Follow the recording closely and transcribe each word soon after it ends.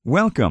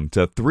Welcome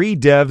to Three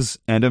Devs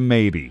and a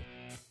Maybe.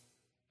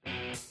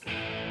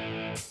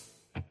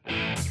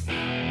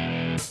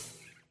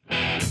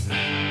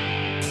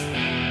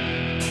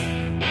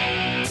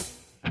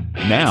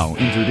 Now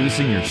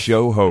introducing your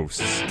show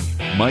hosts,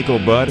 Michael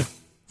Budd,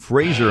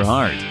 Fraser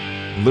Hart,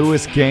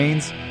 Lewis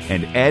Gaines,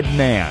 and Ed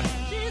Mann.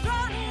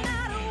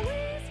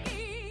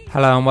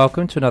 Hello and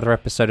welcome to another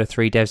episode of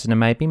Three Devs and a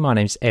Maybe. My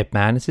name's Ed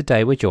Mann and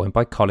today we're joined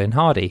by Colin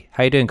Hardy.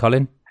 How you doing,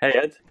 Colin? Hey,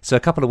 Ed. So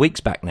a couple of weeks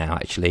back now,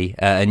 actually,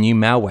 a new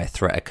malware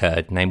threat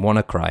occurred named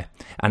WannaCry,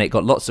 and it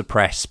got lots of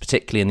press,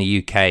 particularly in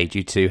the UK,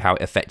 due to how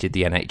it affected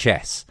the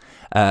NHS.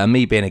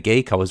 Me being a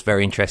geek, I was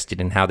very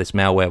interested in how this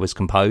malware was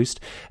composed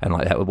and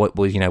like what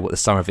the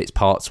sum of its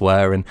parts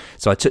were. And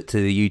so I took to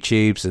the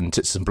YouTubes and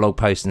took some blog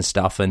posts and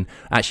stuff. And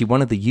actually,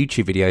 one of the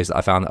YouTube videos that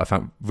I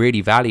found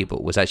really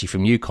valuable was actually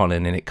from you,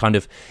 Colin, and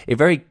it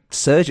very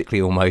surgically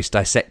almost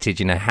dissected,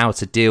 how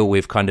to deal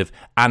with kind of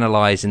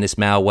analysing this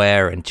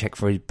malware and check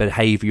for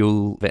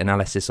behavioural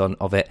analysis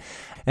of it.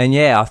 And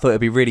yeah, I thought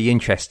it'd be really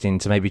interesting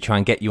to maybe try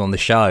and get you on the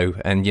show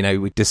and,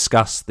 we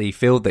discuss the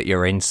field that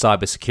you're in,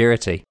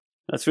 cybersecurity.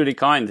 That's really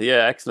kind.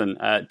 Yeah, excellent.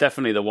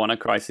 Definitely the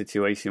WannaCry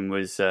situation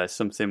was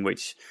something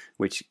which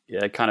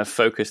kind of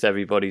focused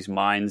everybody's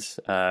minds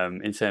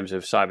in terms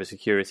of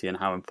cybersecurity and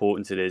how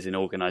important it is in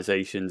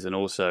organizations, and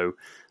also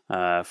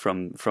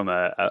from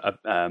a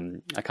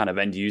kind of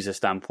end user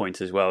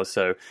standpoint as well.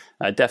 So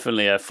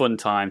definitely a fun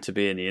time to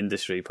be in the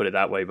industry, put it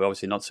that way, but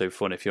obviously not so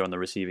fun if you're on the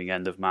receiving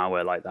end of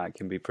malware like that. It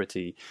can be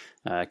pretty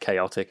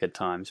chaotic at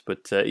times.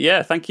 But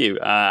yeah, thank you.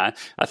 I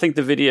think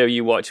the video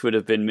you watched would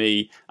have been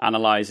me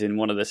analyzing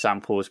one of the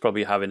samples,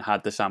 probably having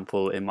had the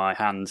sample in my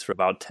hands for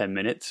about 10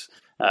 minutes.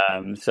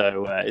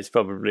 So it's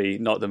probably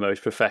not the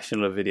most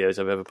professional of videos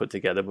I've ever put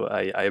together, but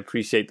I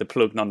appreciate the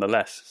plug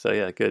nonetheless. So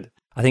yeah, good.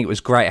 I think it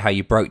was great how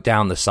you broke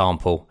down the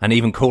sample, and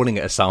even calling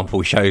it a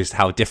sample shows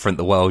how different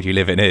the world you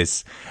live in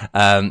is.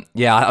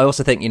 Yeah, I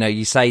also think,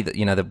 you say that,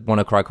 the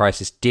WannaCry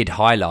crisis did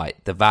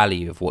highlight the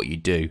value of what you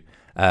do.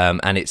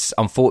 And it's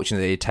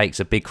unfortunately it takes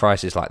a big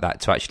crisis like that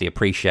to actually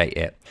appreciate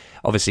it.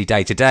 Obviously,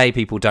 day to day,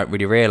 people don't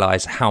really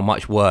realise how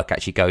much work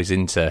actually goes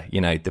into,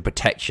 the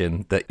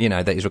protection that,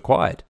 that is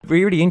required.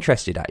 We're really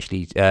interested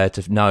actually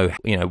to know,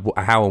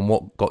 how and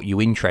what got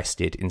you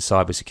interested in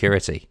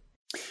cybersecurity.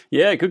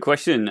 Yeah, good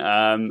question.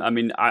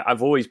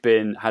 I've always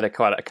had a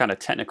kind of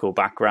technical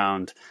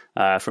background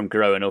from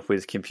growing up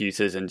with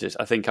computers, and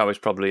I think I was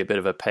probably a bit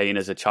of a pain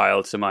as a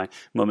child. So my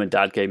mum and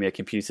dad gave me a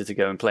computer to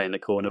go and play in the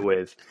corner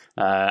with,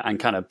 and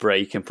kind of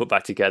break and put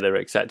back together,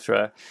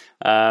 etc.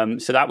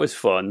 So that was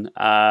fun.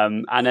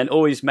 And then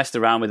always messed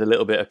around with a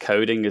little bit of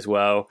coding as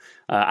well.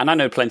 And I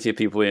know plenty of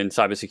people in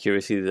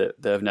cybersecurity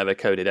that have never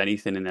coded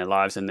anything in their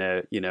lives, and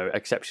they're,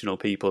 exceptional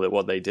people at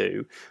what they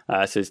do.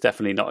 So it's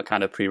definitely not a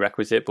kind of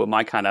prerequisite, but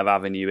my kind of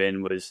avenue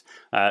in was,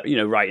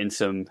 writing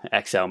some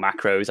Excel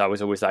macros. I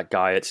was always that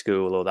guy at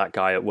school or that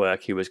guy at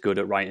work who was good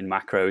at writing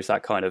macros,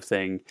 that kind of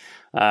thing.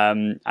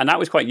 And that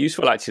was quite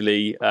useful,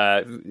 actually,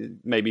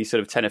 maybe sort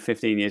of 10 or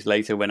 15 years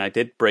later when I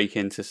did break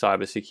into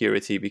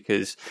cybersecurity,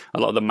 because a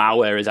lot of the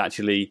malware is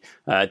actually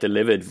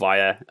delivered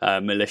via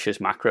malicious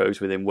macros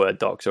within Word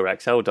docs or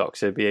Excel docs.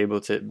 So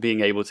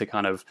being able to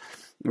kind of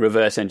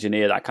reverse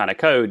engineer that kind of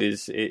code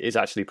is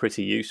actually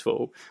pretty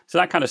useful. So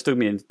that kind of stood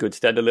me in good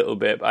stead a little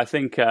bit. But I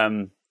think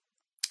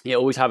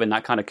always having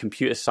that kind of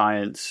computer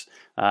science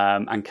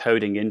and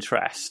coding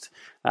interest.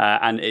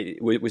 And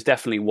it was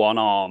definitely one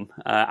arm.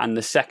 And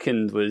the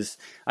second was,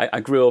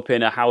 I grew up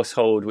in a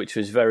household which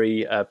was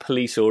very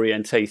police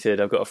orientated.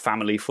 I've got a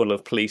family full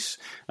of police.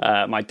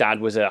 My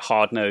dad was a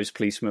hard-nosed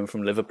policeman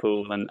from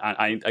Liverpool, and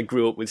I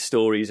grew up with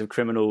stories of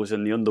criminals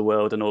and the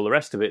underworld and all the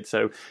rest of it.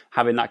 So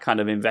having that kind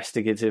of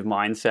investigative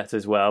mindset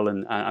as well,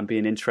 and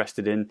being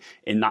interested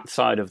in that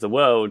side of the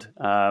world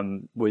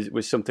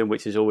was something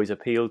which has always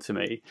appealed to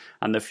me.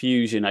 And the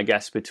fusion, I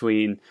guess,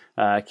 between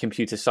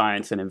computer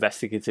science and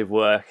investigative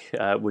work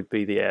would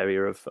be the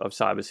area of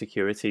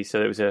cybersecurity.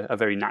 So it was a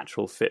very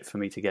natural fit for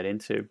me to get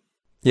into.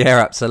 Yeah,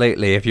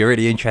 absolutely. If you're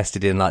really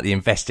interested in like the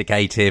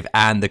investigative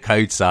and the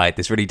code side,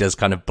 this really does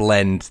kind of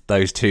blend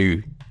those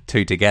two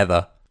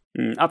together.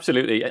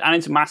 Absolutely. And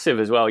it's massive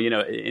as well,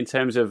 in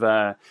terms of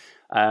the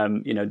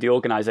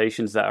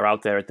organizations that are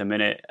out there at the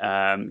minute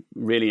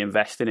really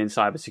investing in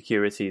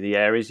cybersecurity. The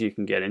areas you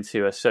can get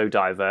into are so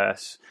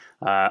diverse.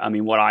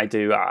 What I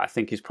do, I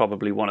think, is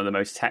probably one of the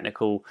most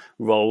technical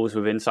roles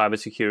within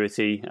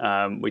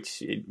cybersecurity,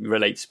 which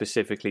relates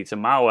specifically to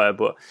malware.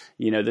 But,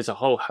 there's a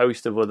whole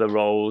host of other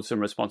roles and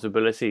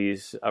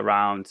responsibilities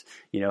around,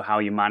 how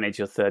you manage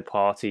your third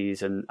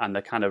parties and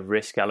the kind of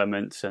risk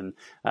elements and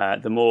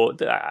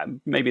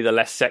maybe the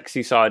less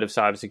sexy side of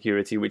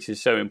cybersecurity, which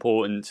is so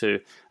important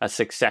to a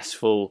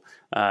successful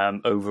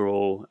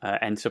overall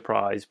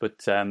enterprise.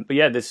 But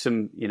yeah, there's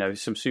some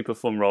super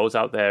fun roles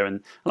out there,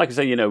 and like I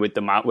say, with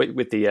the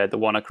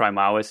WannaCry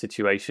malware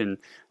situation,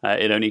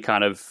 it only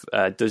kind of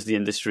does the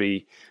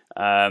industry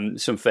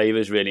some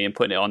favors really in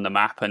putting it on the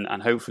map,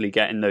 and hopefully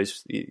getting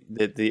those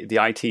the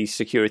IT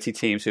security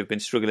teams who've been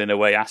struggling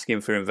away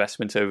asking for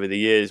investment over the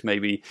years.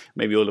 Maybe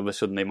all of a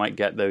sudden they might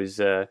get those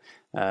the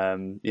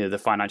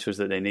financials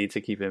that they need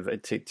to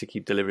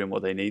keep delivering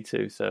what they need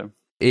to. So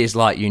it is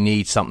like you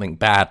need something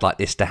bad like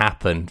this to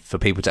happen for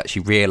people to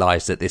actually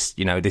realize that this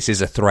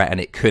is a threat and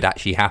it could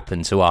actually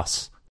happen to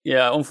us.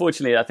 Yeah,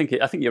 unfortunately, I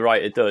think you're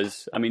right. It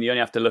does. I mean, you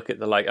only have to look at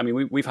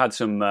we've had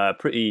some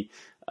pretty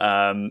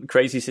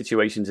crazy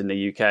situations in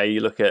the UK. You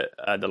look at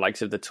the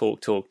likes of the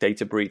TalkTalk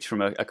data breach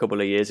from a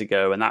couple of years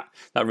ago, and that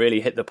really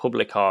hit the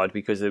public hard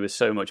because there was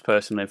so much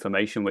personal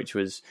information which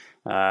was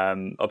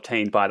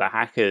obtained by the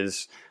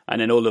hackers. And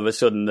then all of a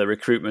sudden, the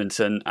recruitment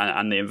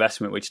and the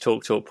investment which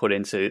TalkTalk put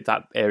into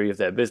that area of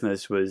their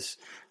business was,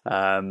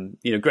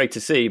 great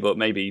to see. But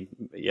maybe,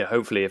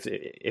 hopefully,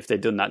 if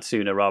they'd done that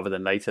sooner rather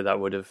than later, that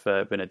would have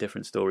been a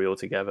different story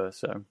altogether.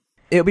 So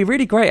it'll be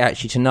really great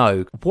actually to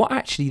know what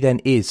actually then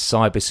is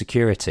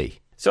cybersecurity.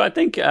 So I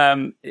think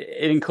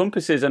it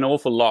encompasses an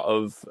awful lot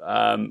of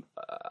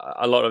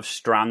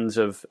strands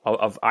of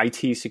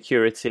IT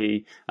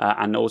security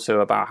and also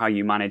about how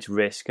you manage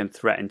risk and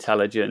threat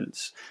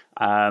intelligence.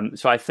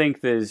 So I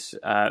think there's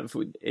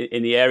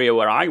in the area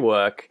where I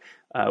work,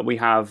 we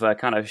have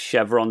kind of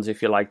chevrons,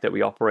 if you like, that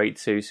we operate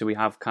to. So we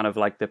have kind of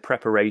like the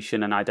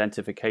preparation and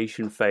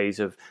identification phase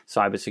of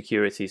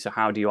cybersecurity. So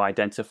how do you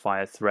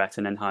identify a threat,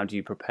 and then how do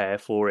you prepare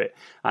for it?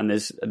 And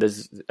there's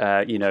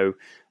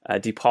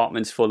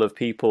departments full of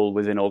people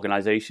within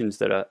organizations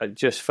that are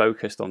just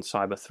focused on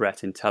cyber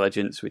threat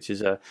intelligence, which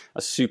is a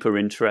super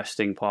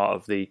interesting part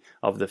of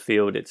the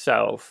field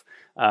itself.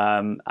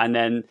 And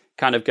then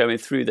kind of going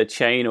through the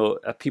chain, or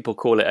people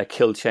call it a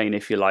kill chain,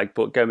 if you like,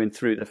 but going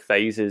through the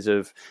phases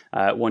of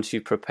once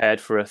you've prepared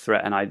for a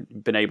threat and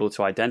I've been able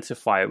to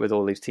identify it with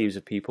all these teams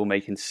of people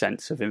making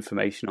sense of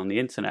information on the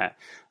internet,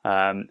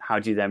 how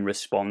do you then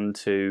respond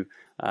to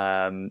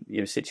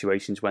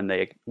situations when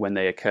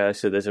they occur?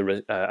 So there's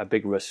a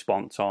big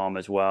response arm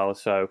as well.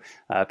 So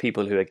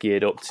people who are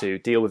geared up to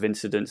deal with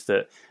incidents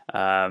that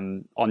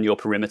on your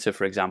perimeter,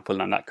 for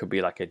example, and that could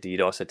be like a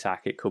DDoS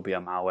attack, it could be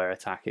a malware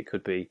attack, it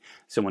could be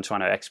someone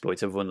trying to exploit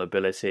a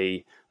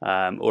vulnerability,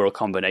 or a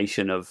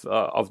combination of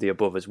the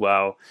above as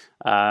well.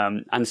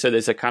 And so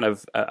there's a kind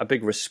of a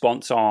big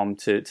response arm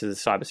to the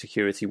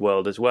cybersecurity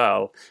world as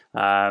well.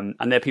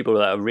 And they're people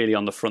that are really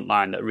on the front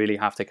line that really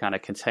have to kind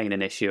of contain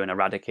an issue and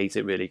eradicate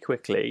it really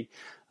quickly.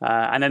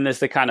 And then there's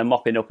the kind of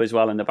mopping up as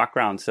well in the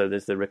background. So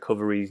there's the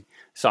recovery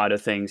side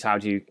of things. How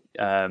do you,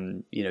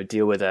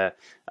 deal with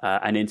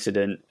an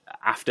incident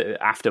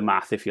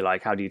aftermath, if you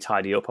like? How do you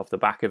tidy up off the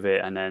back of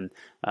it? And then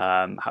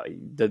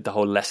the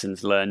whole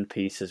lessons learned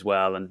piece as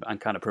well,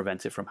 and kind of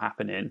prevent it from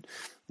happening.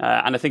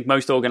 And I think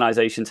most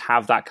organizations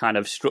have that kind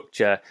of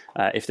structure.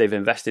 If they've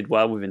invested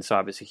well within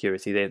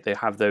cybersecurity, they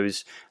have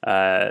those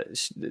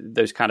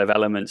kind of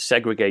elements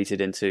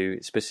segregated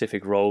into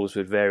specific roles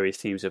with various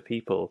teams of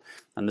people.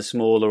 And the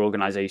smaller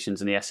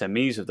organizations and the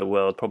SMEs of the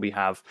world probably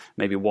have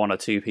maybe one or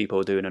two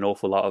people doing an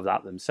awful lot of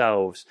that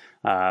themselves,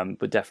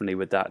 but definitely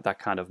with that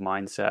kind of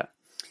mindset.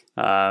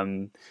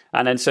 And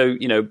then so,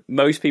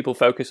 most people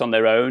focus on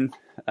their own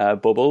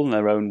bubble and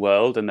their own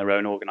world and their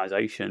own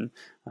organization.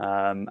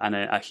 And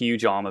a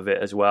huge arm of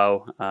it as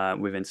well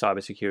within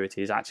cybersecurity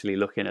is actually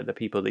looking at the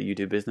people that you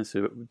do business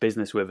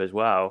with as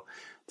well,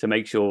 to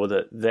make sure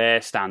that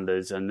their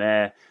standards and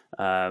their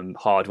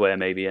hardware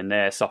maybe and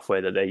their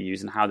software that they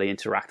use and how they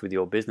interact with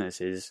your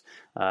business is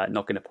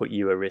not going to put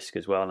you at risk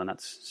as well. And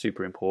that's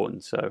super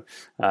important. So,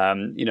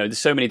 there's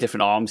so many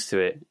different arms to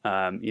it,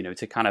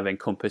 to kind of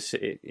encompass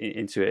it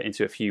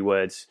into a few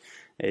words.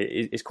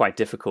 It's quite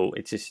difficult.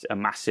 It's just a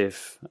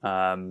massive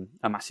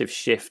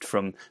shift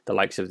from the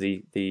likes of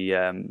the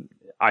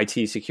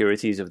IT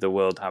securities of the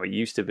world, how it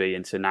used to be,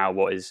 into now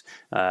what is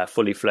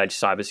fully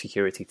fledged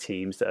cybersecurity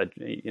teams that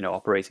are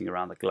operating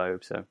around the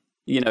globe. So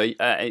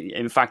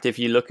in fact, if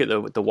you look at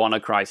the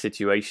WannaCry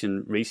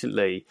situation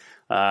recently,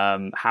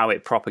 how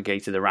it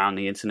propagated around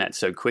the internet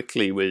so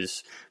quickly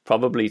was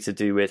probably to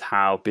do with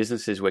how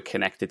businesses were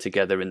connected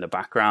together in the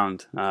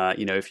background.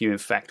 If you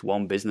infect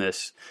one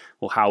business,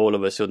 well, how all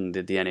of a sudden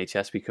did the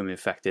NHS become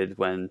infected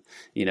when,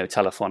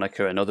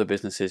 Telefonica and other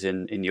businesses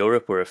in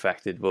Europe were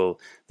affected? Well,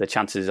 the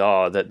chances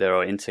are that there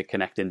are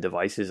interconnecting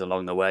devices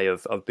along the way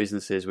of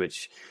businesses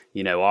which,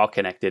 are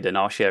connected and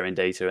are sharing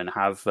data and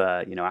have,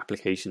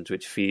 applications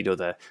which feed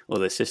other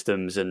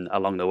systems. And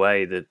along the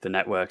way, the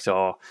networks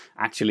are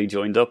actually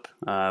joined up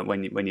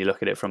when you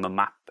look at it from a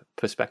map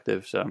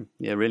perspective. So,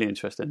 yeah, really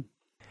interesting.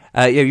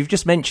 You've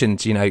just mentioned,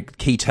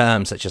 key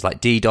terms such as like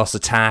DDoS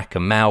attack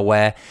and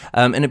malware,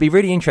 and it'd be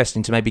really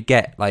interesting to maybe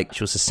get like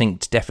actual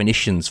succinct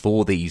definitions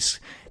for these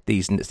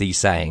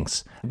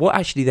sayings. What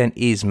actually then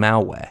is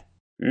malware?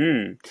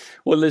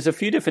 Well, there's a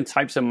few different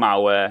types of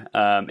malware.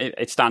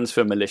 It stands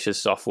for malicious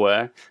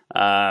software,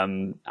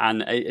 and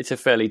it's a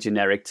fairly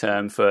generic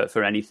term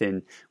for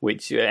anything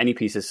any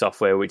piece of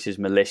software which is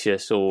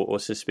malicious or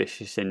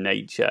suspicious in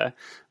nature.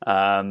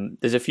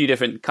 There's a few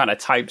different kind of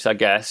types, I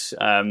guess,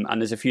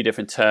 and there's a few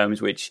different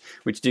terms which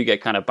do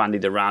get kind of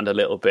bandied around a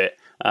little bit.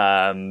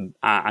 And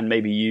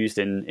maybe used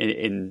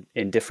in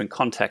different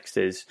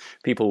contexts.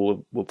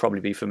 People will probably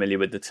be familiar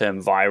with the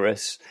term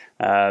virus,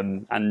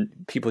 and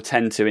people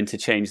tend to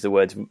interchange the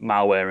words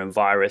malware and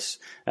virus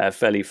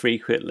fairly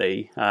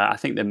frequently. I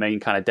think the main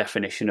kind of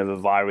definition of a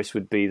virus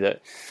would be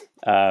that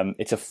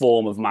it's a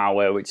form of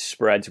malware which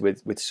spreads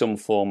with some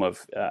form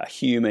of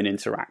human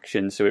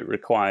interaction. So it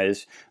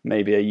requires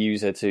maybe a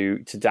user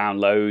to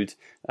download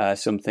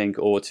something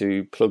or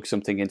to plug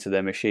something into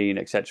their machine,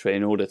 etc.,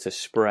 in order to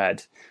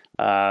spread.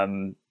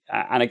 And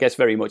I guess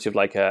very much of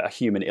like a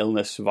human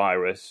illness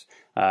virus,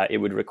 it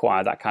would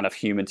require that kind of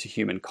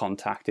human-to-human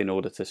contact in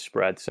order to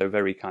spread. So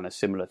very kind of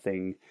similar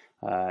thing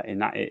in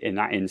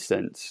that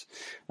instance.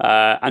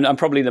 And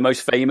probably the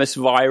most famous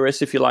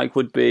virus, if you like,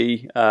 would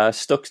be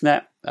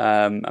Stuxnet.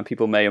 And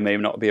people may or may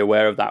not be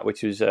aware of that,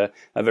 which was a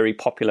very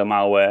popular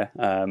malware,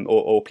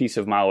 or piece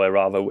of malware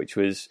rather, which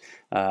was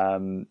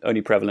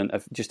only prevalent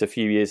just a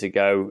few years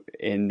ago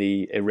in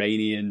the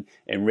Iranian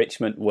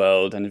enrichment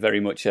world, and very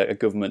much a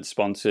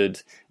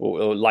government-sponsored,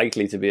 or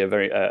likely to be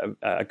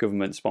a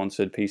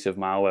government-sponsored piece of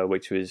malware,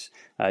 which was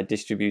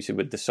distributed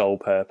with the sole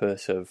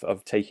purpose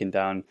of taking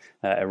down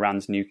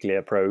Iran's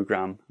nuclear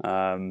program.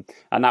 And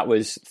that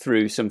was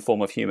through some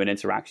form of human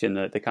interaction.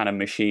 The kind of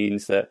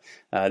machines that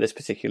this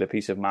particular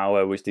piece of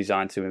malware was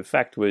designed to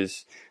infect were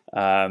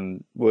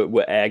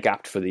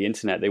air-gapped for the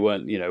internet. They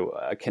weren't,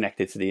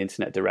 connected to the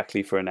internet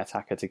directly for an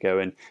attacker to go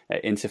and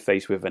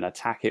interface with an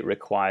attack. It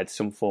required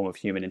some form of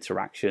human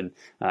interaction,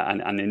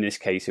 and in this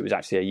case, it was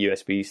actually a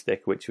USB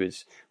stick which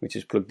was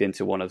plugged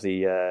into one of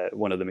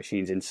the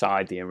machines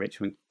inside the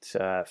enrichment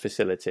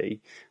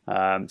facility.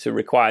 So it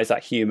requires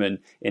that human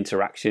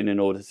interaction in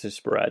order to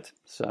spread.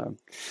 So,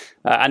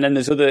 and then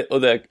there's other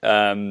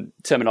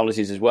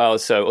terminologies as well.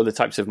 So other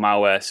types of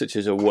malware, such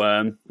as a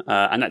worm,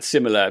 and that's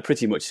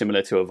pretty much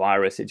similar to a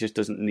virus. It just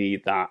doesn't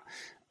need that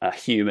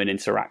human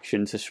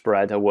interaction to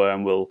spread. A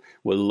worm will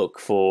look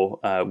for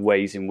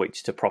ways in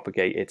which to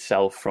propagate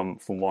itself from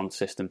one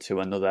system to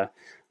another.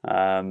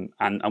 And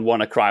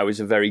WannaCry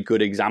was a very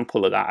good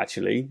example of that,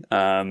 actually.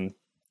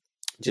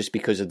 Just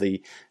because of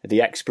the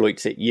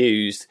exploits it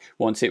used.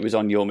 Once it was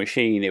on your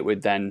machine, it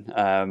would then,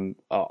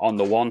 on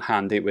the one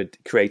hand, it would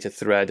create a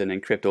thread and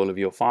encrypt all of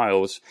your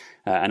files,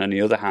 and on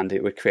the other hand,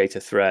 it would create a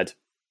thread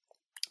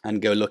and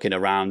go looking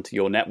around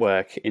your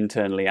network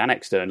internally and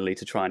externally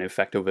to try and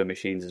infect other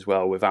machines as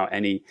well without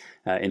any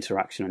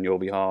interaction on your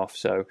behalf.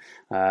 So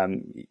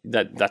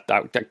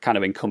that kind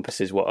of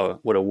encompasses what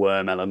a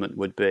worm element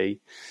would be.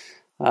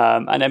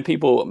 And then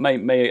people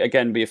may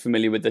again be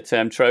familiar with the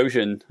term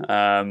Trojan.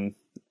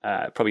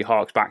 Probably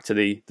harks back to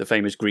the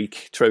famous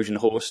Greek Trojan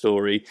horse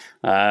story,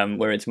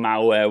 where it's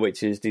malware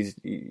which is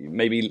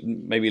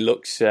maybe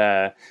looks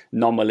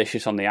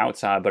non-malicious on the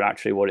outside, but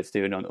actually what it's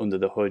doing under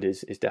the hood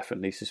is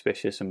definitely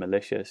suspicious and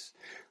malicious.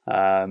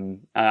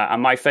 And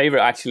my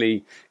favorite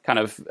actually kind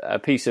of a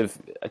piece of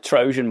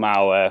Trojan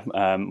malware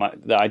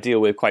that I deal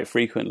with quite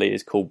frequently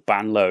is called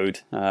Banload,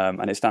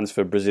 and it stands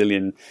for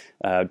Brazilian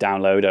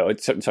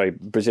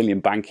Brazilian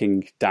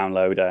banking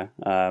downloader,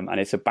 and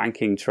it's a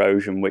banking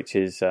Trojan which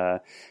is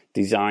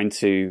designed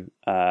to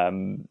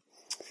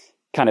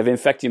kind of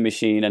infect your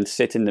machine and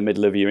sit in the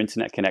middle of your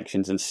internet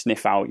connections and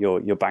sniff out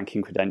your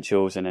banking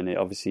credentials, and then it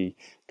obviously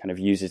kind of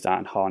uses that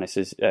and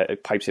harnesses,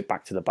 it pipes it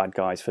back to the bad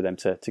guys for them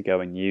to go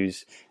and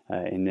use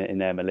in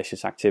their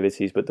malicious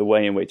activities. But the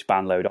way in which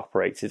Banload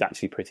operates is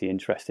actually pretty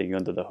interesting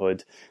under the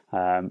hood.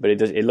 But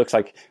it looks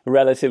like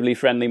relatively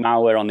friendly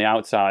malware on the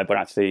outside, but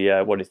actually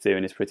what it's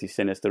doing is pretty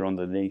sinister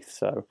underneath.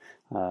 So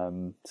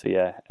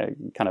yeah,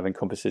 it kind of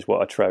encompasses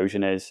what a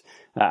Trojan is.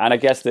 And I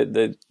guess that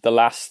the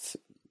last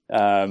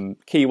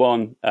key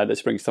one that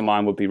springs to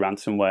mind would be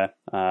ransomware,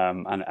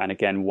 and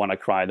again,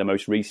 WannaCry, the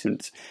most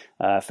recent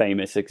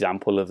famous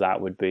example of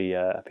that, would be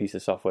a piece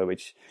of software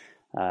which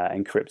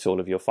encrypts all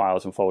of your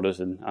files and folders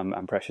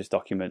and precious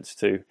documents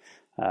to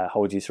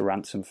hold you to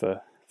ransom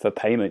for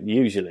payment.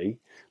 Usually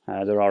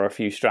there are a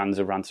few strands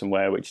of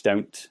ransomware which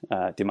don't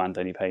demand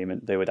any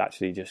payment. They would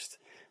actually just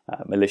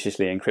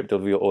maliciously encrypt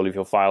all of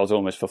your files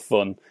almost for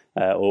fun,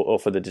 or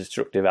for the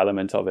destructive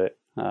element of it,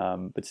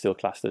 but still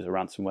classed as a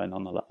ransomware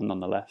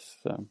nonetheless.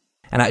 So.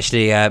 And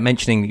actually, you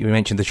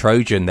mentioned the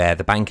Trojan there,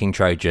 the banking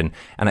Trojan,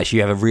 and actually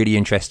you have a really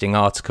interesting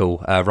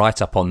article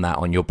write up on that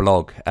on your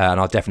blog, and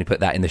I'll definitely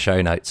put that in the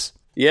show notes.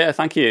 Yeah,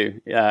 thank you.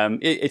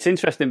 It's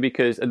interesting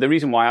because the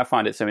reason why I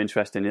find it so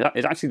interesting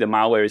is actually the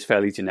malware is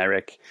fairly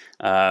generic.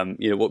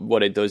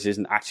 What it does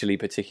isn't actually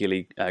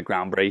particularly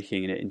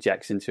groundbreaking, and it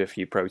injects into a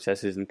few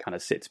processes and kind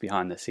of sits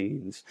behind the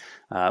scenes,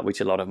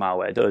 which a lot of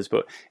malware does.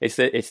 But it's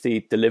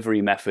the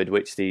delivery method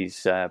which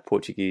these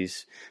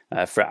Portuguese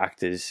threat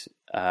actors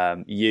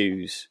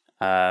use.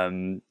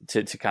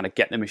 to kind of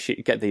get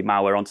the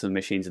malware onto the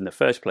machines in the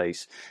first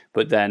place.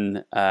 But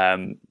then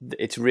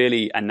it's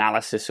really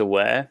analysis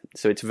aware,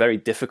 so it's very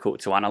difficult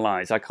to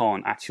analyze. I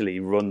can't actually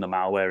run the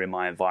malware in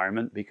my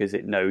environment because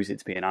it knows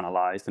it's being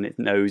analyzed, and it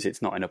knows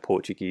it's not in a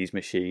Portuguese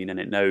machine, and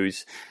it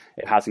knows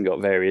it hasn't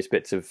got various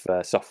bits of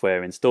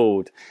software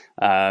installed.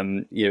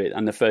 And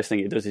the first thing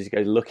it does is it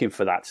goes looking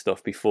for that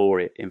stuff before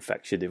it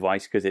infects your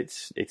device, because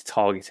it's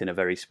targeting a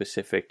very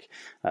specific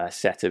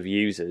set of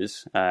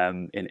users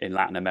in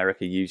Latin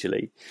America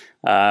usually.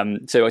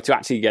 So to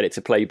actually get it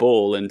to play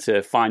ball and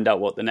to find out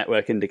what the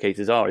network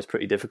indicators are is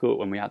pretty difficult,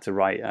 when we had to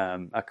write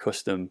a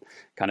custom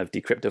kind of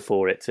decryptor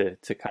for it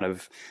to kind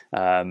of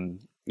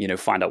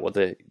find out what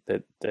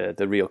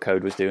the real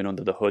code was doing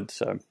under the hood.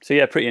 So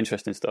yeah, pretty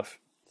interesting stuff.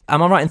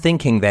 Am I right in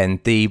thinking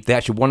then the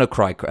actual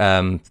WannaCry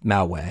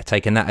malware,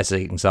 taking that as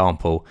an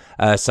example,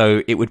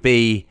 so it would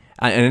be,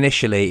 and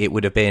initially it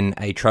would have been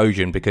a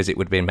Trojan because it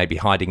would have been maybe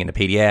hiding in a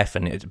PDF,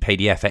 and it's a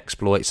PDF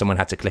exploit, someone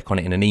had to click on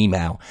it in an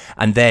email,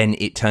 and then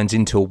it turns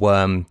into a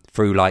worm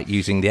through like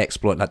using the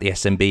exploit like the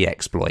SMB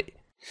exploit?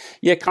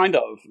 Yeah, kind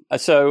of.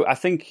 So I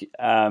think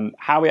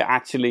how it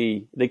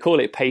actually, they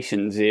call it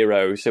patient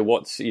zero. So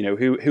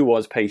who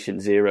was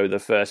patient zero, the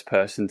first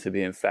person to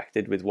be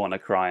infected with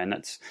WannaCry? And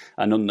that's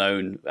an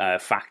unknown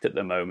fact at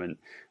the moment.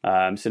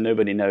 So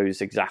nobody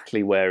knows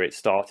exactly where it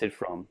started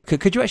from.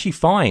 Could you actually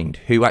find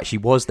who actually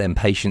was then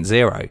patient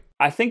zero?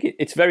 I think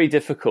it's very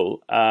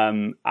difficult,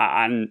 and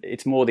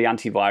it's more the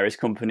antivirus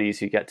companies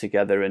who get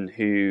together and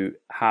who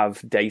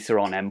have data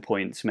on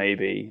endpoints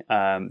maybe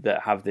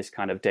that have this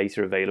kind of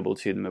data available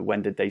to them. And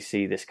when did they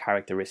see this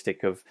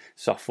characteristic of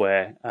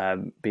software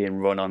being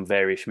run on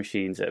various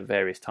machines at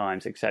various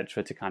times,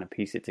 etc., to kind of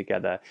piece it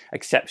together.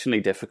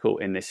 Exceptionally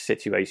difficult in this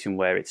situation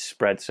where it's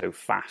spread so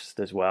fast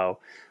as well.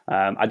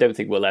 I don't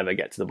think we'll ever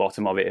get to the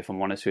bottom of it, if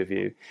I'm honest with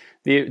you.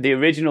 The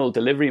original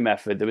delivery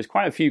method, there was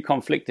quite a few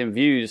conflicting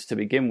views to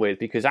begin with,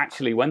 because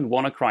actually when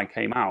WannaCry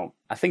came out,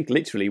 I think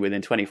literally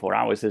within 24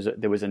 hours,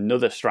 there was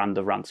another strand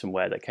of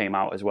ransomware that came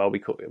out as well,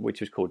 which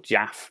was called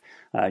JAF,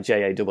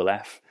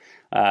 JAFF,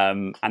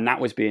 and that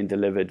was being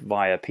delivered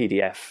via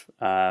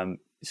PDF.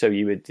 So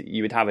you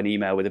would have an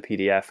email with a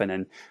PDF, and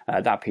then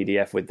that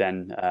PDF would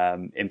then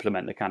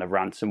implement the kind of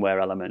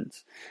ransomware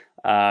elements.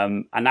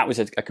 And that was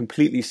a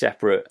completely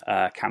separate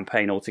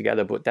campaign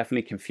altogether, but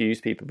definitely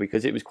confused people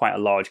because it was quite a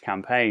large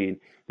campaign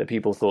that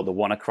people thought the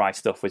WannaCry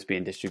stuff was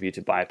being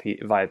distributed via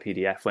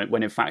PDF,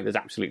 when in fact there's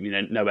absolutely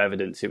no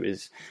evidence it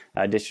was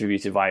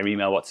distributed via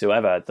email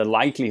whatsoever. The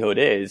likelihood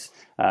is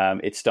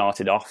it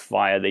started off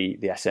via the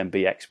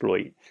SMB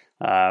exploit.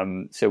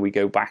 So we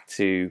go back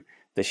to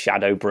the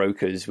Shadow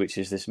Brokers, which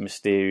is this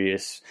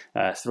mysterious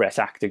threat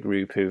actor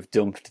group who've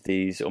dumped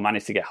these, or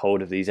managed to get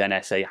hold of these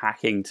NSA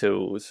hacking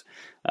tools,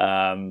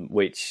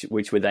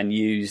 which were then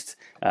used.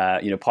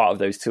 Part of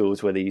those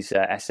tools were these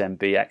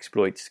SMB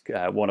exploits,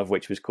 one of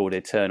which was called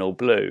Eternal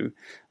Blue.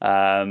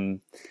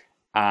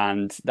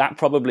 And that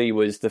probably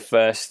was the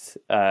first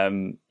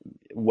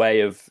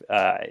way of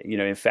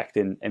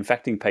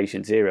infecting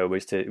patient zero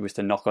was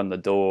to knock on the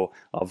door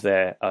of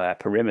their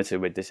perimeter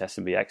with this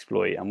SMB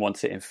exploit. And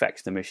once it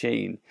infects the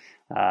machine,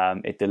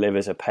 it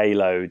delivers a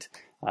payload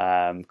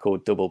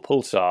called Double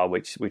Pulsar,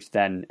 which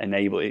then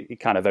it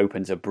kind of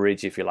opens a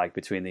bridge, if you like,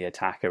 between the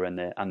attacker and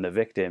the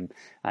victim,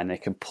 and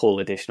it can pull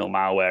additional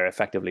malware.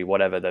 Effectively,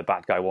 whatever the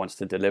bad guy wants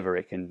to deliver,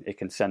 it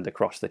can send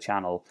across the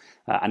channel.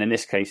 And in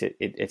this case,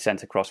 it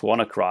sent across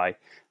WannaCry.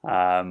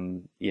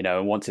 And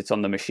once it's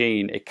on the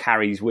machine, it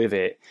carries with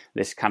it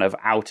this kind of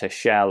outer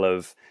shell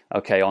of,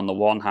 okay, on the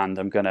one hand,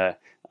 I'm going to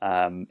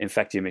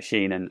infect your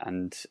machine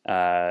and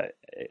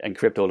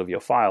encrypt all of your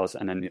files,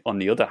 and then on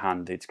the other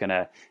hand, it's going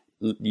to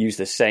use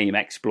the same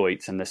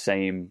exploits and the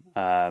same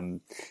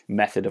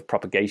method of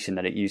propagation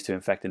that it used to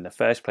infect in the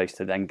first place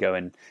to then go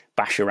and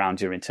bash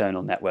around your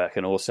internal network,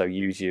 and also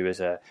use you as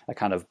a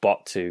kind of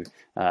bot to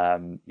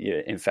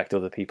infect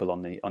other people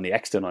on the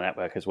external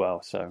network as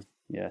well. So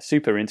yeah,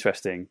 super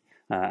interesting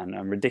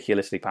and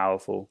ridiculously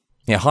powerful.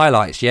 Yeah,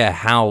 highlights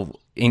how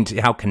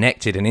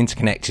connected and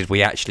interconnected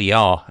we actually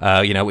are.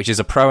 Which is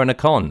a pro and a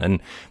con,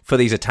 and for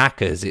these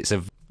attackers, it's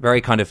a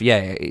very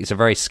it's a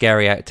very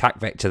scary attack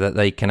vector that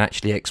they can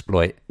actually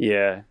exploit.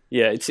 Yeah,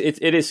 it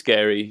is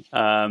scary.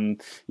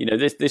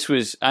 This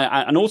was,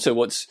 and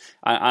also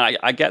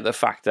I get the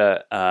fact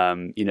that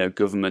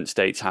government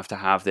states have to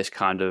have this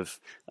kind of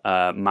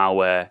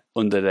malware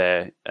under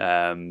their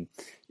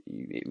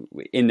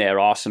in their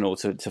arsenal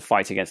to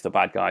fight against the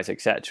bad guys,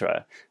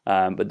 etc.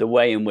 But the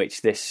way in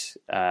which this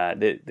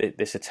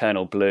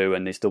Eternal Blue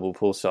and this Double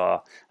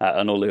Pulsar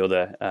and all the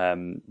other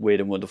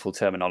weird and wonderful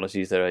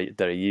terminologies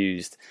that are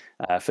used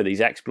for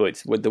these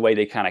exploits, with the way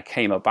they kind of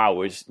came about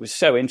was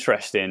so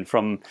interesting.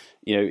 From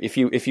if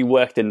you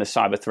worked in the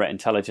cyber threat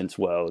intelligence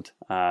world,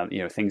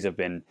 things have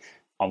been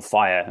on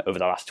fire over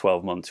the last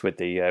 12 months with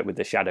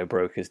the Shadow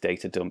Brokers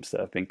data dumps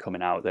that have been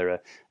coming out.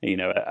 They're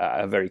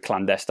a very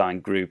clandestine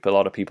group. A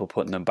lot of people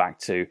putting them back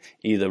to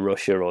either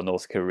Russia or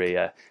North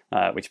Korea,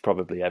 which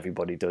probably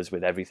everybody does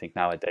with everything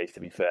nowadays, to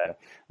be fair.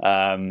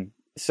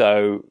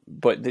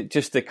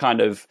 Just the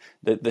kind of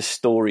the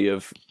story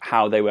of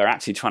how they were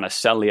actually trying to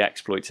sell the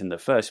exploits in the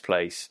first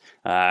place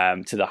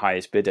to the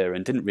highest bidder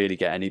and didn't really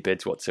get any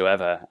bids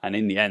whatsoever. And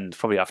in the end,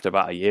 probably after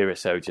about a year or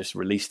so, just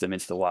released them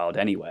into the wild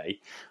anyway,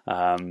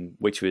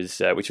 which was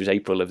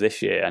April of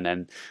this year. And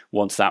then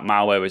once that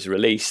malware was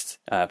released,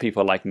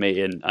 people like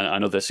me and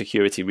other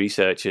security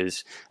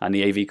researchers and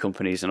the AV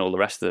companies and all the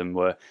rest of them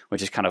were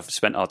just kind of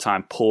spent our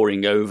time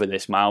poring over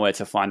this malware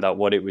to find out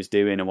what it was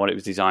doing and what it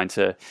was designed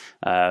to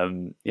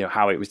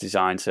how it was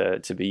designed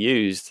to be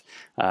used,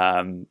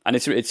 and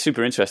it's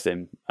super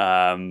interesting.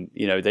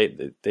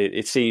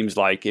 It seems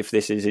like if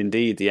this is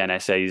indeed the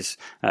NSA's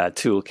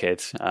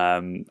toolkit,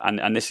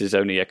 and this is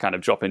only a kind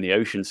of drop in the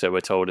ocean, so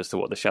we're told, as to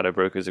what the shadow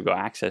brokers have got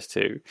access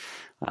to.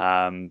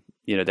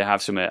 They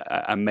have some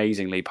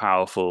amazingly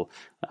powerful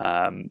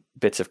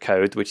bits of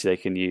code which they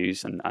can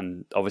use,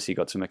 and obviously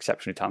got some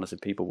exceptionally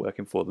talented people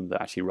working for them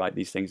that actually write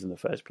these things in the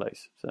first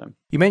place. So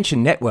you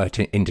mentioned network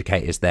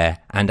indicators there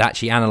and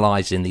actually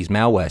analysing these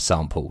malware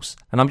samples,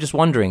 and I'm just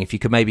wondering if you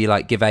could maybe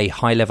give a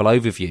high-level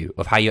overview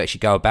of how you actually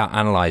go about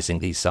analysing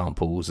these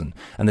samples and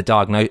the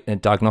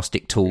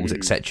diagnostic tools,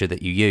 etc.,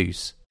 that you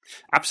use.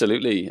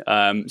 Absolutely.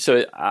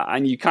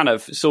 And you kind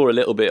of saw a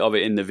little bit of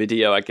it in the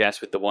video, I guess,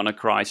 with the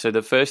WannaCry. So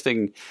the first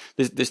thing,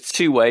 there's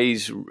two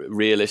ways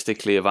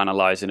realistically of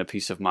analyzing a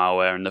piece of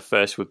malware. And the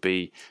first would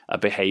be a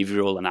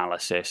behavioral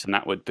analysis. And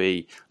that would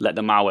be let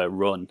the malware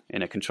run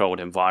in a controlled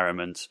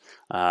environment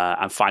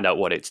and find out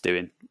what it's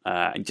doing.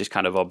 And just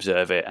kind of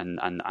observe it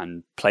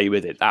and play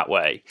with it that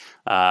way.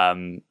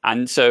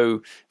 And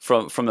so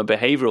from a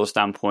behavioral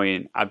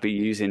standpoint, I'd be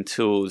using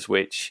tools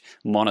which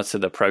monitor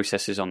the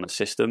processes on the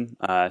system.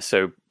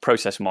 So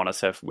Process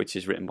Monitor, which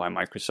is written by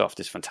Microsoft,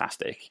 is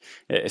fantastic.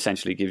 It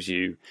essentially gives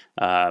you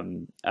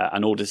an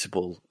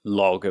auditable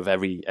log of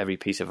every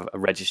piece of a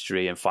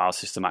registry and file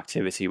system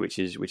activity which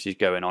is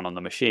going on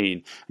the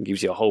machine, and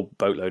gives you a whole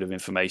boatload of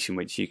information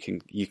which you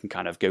can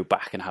kind of go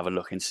back and have a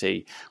look and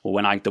see, well,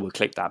 when I double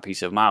click that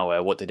piece of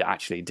malware, what did it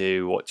actually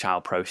do? What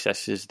child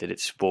processes did it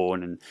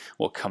spawn, and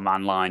what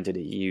command line did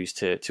it use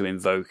to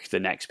invoke the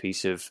next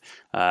piece of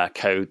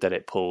code that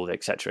it pulled,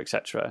 etc.,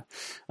 etc.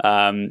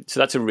 So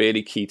that's a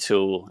really key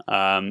tool.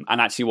 And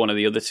actually, one of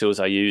the other tools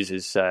I use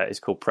is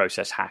called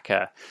Process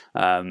Hacker,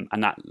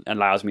 and that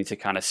allows me to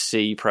kind of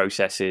see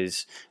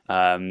processes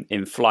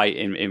in flight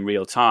in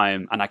real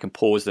time, and I can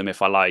pause them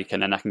if I like,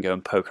 and then I can go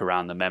and poke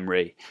around the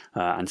memory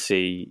and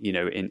see,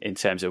 in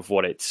terms of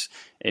what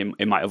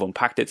it might have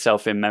unpacked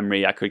itself in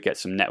memory. I could get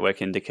some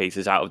network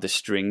indicators out of the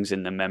strings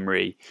in the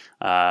memory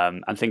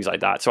and things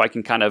like that. So I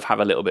can kind of have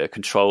a little bit of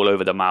control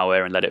over the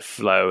malware and let it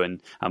flow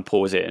and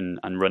pause it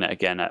and run it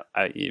again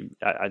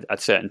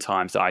at certain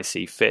times that I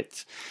see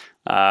fit.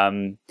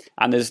 And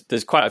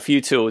there's quite a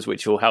few tools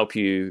which will help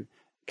you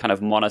kind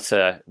of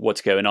monitor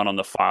what's going on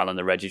the file and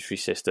the registry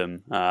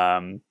system.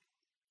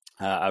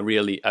 A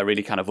really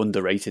kind of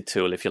underrated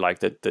tool, if you like,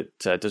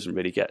 that doesn't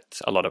really get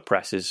a lot of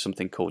press is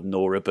something called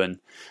Noraben,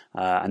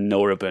 and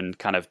Noraben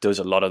kind of does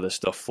a lot of the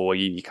stuff for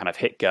you. You kind of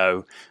hit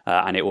go,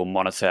 and it will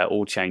monitor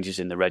all changes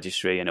in the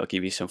registry, and it'll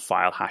give you some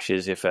file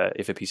hashes if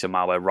a piece of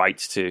malware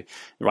writes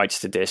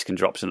to disk and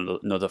drops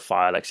another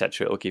file,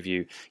 etc. It'll give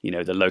you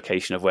the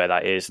location of where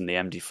that is and the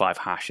MD5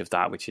 hash of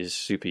that, which is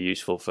super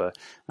useful for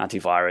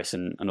antivirus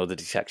and other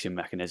detection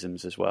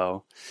mechanisms as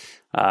well.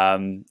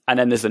 And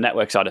then there's the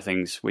network side of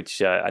things,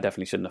 which I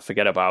definitely shouldn't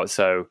forget about.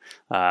 So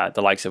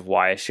the likes of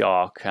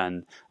Wireshark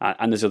and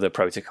there's other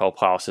protocol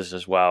parsers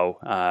as well,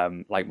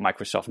 like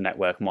Microsoft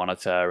Network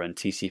Monitor and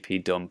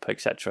TCP Dump,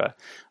 etc.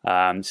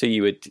 So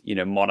you would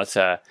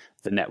monitor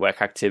the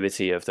network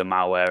activity of the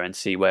malware and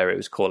see where it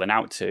was calling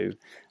out to.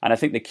 And I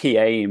think the key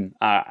aim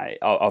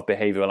of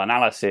behavioral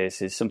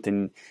analysis is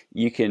something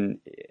you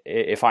can,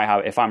 if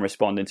I'm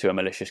responding to a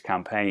malicious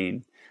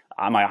campaign,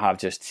 I might have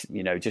just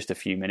a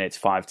few minutes,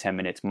 5-10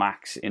 minutes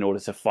max, in order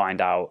to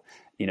find out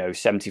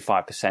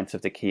 75%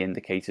 of the key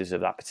indicators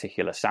of that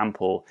particular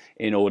sample,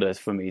 in order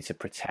for me to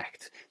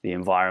protect the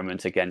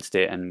environment against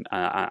it and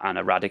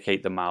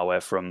eradicate the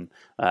malware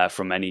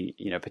from any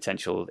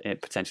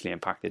potentially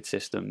impacted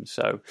systems.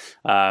 So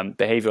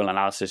behavioral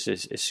analysis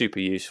is super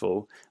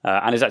useful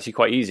and is actually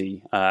quite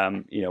easy.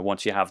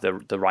 Once you have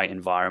the right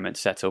environment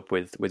set up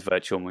with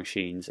virtual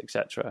machines,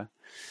 etc.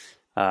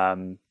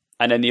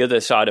 And then the other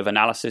side of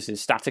analysis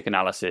is static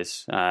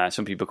analysis.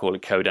 Some people call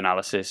it code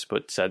analysis,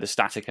 but the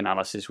static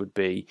analysis would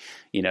be,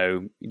 you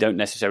don't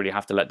necessarily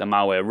have to let the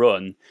malware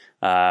run,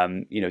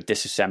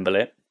 disassemble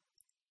it,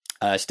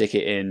 stick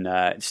it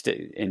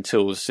in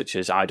tools such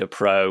as IDA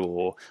Pro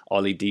or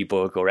Ollie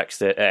Debug or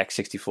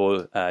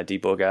X64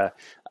 Debugger,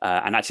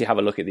 and actually have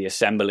a look at the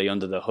assembly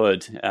under the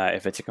hood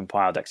if it's a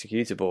compiled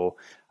executable,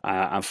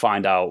 and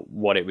find out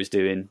what it was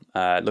doing.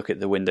 Look at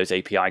the Windows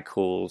API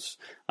calls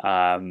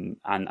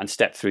and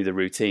step through the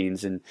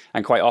routines. And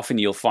quite often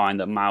you'll find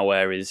that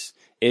malware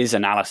is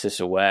analysis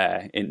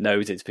aware. It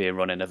knows it's being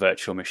run in a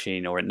virtual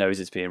machine, or it knows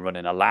it's being run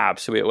in a lab.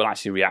 So it will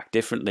actually react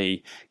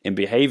differently in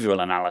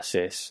behavioral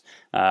analysis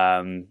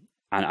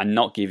and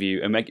not give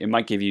you, it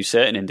might give you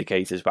certain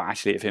indicators, but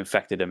actually if it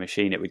infected a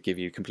machine, it would give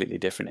you completely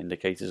different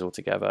indicators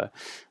altogether.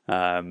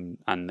 And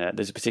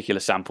there's a particular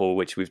sample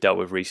which we've dealt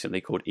with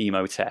recently called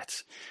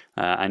Emotet,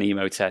 and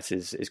Emotet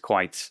is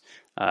quite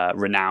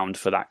renowned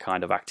for that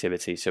kind of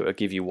activity. So it'll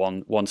give you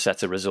one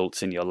set of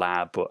results in your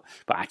lab, but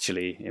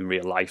actually in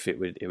real life it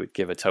would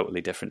give a totally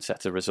different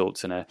set of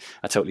results and a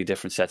totally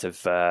different set of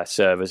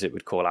servers it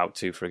would call out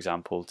to, for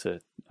example,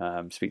 to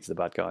speak to the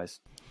bad guys.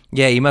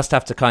 Yeah, you must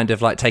have to kind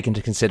of like take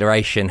into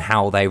consideration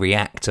how they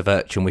react to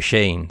virtual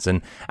machines.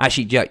 And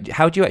actually,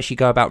 how do you actually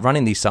go about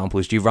running these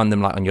samples? Do you run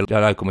them like on your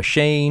local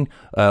machine,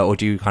 or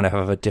do you kind of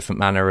have a different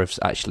manner of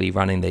actually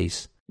running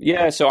these?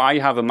 Yeah, so I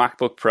have a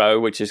MacBook Pro,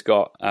 which has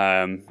got,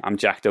 I'm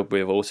jacked up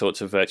with all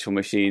sorts of virtual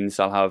machines.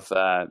 I'll have,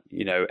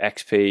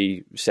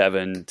 XP,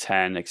 7,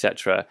 10,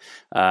 etc.,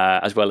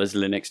 as well as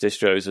Linux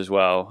distros as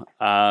well.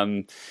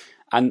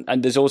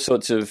 And there's all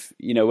sorts of,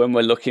 when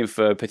we're looking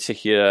for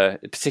particular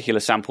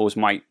samples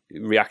might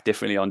react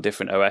differently on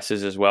different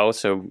OSs as well.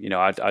 So,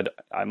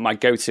 my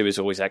go-to is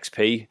always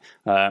XP.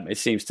 It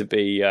seems to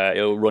be,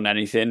 it'll run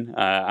anything,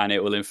 and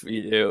it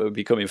will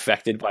become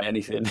infected by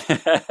anything.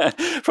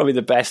 Probably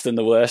the best and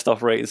the worst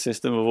operating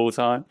system of all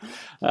time.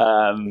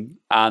 And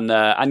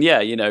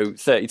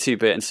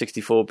 32-bit and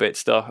 64-bit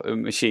stuff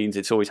machines,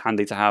 it's always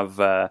handy to have,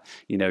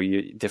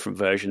 your different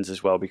versions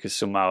as well, because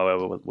some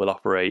malware will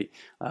operate,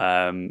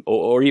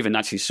 or even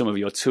actually some of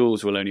your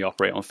tools will only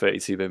operate on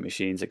 32-bit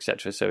machines,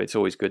 etc. So it's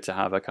always good to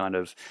have a kind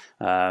of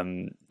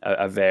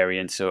a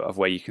variant of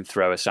where you can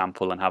throw a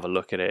sample and have a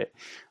look at it.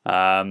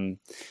 As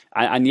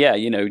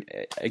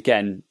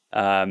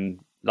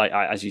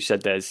you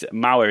said, there's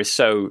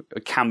malware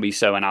can be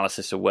so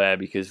analysis aware,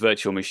 because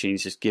virtual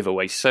machines just give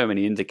away so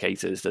many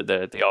indicators that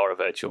they are a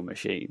virtual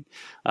machine.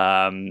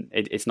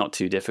 It's not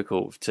too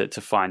difficult to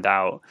find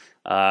out.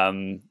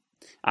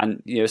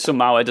 And some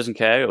malware doesn't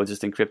care; it will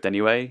just encrypt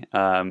anyway,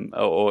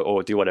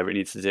 or do whatever it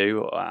needs to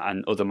do.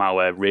 And other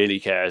malware really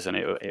cares, and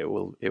it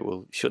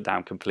will shut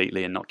down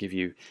completely and not give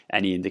you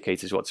any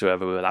indicators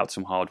whatsoever without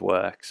some hard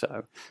work.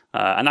 So,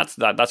 and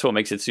that's what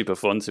makes it super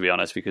fun, to be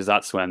honest, because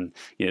that's when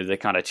the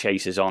kind of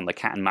chase is on, the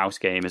cat and mouse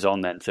game is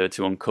on, then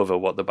to uncover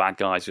what the bad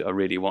guys are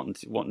really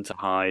wanting to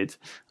hide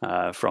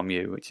from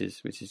you, which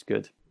is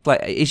good.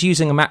 Like, is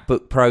using a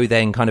MacBook Pro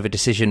then kind of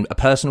a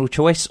personal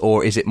choice,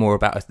 or is it more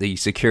about the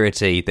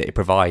security that it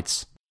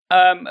provides?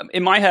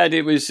 In my head,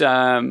 it was,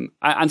 and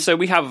so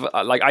we have,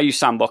 I use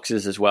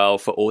sandboxes as well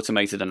for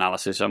automated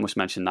analysis. I must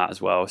mention that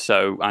as well.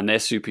 So, and they're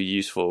super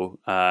useful.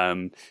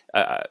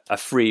 A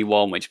free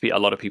one, which a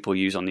lot of people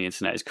use on the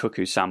internet, is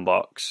Cuckoo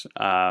Sandbox.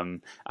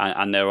 And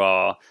there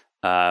are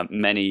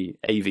many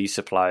AV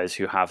suppliers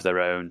who have their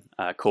own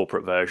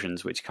corporate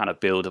versions, which kind of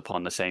build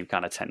upon the same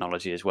kind of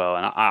technology as well.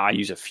 And I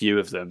use a few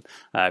of them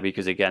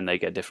because, again, they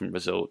get different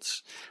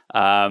results.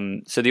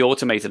 So the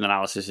automated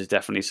analysis is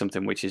definitely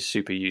something which is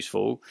super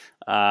useful.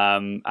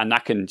 And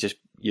that can just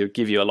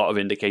give you a lot of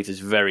indicators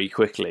very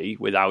quickly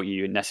without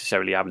you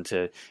necessarily having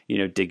to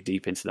dig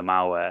deep into the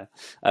malware.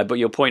 But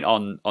your point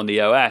on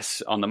the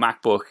OS, on the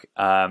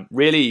MacBook,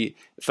 really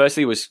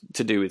firstly was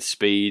to do with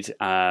speed,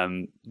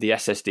 the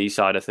SSD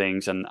side of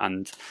things,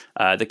 and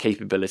the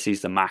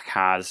capabilities the Mac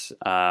has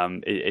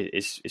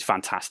is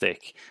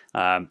fantastic.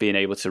 Being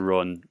able to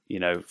run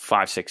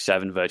 5, 6,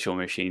 7 virtual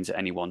machines at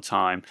any one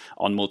time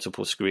on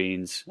multiple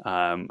screens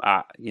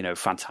at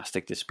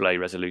fantastic display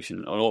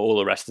resolution, all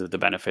the rest of the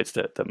benefits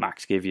that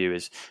Macs give you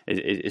is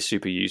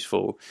super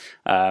useful.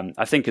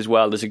 I think as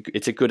well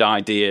it's a good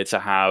idea to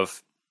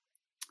have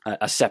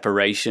a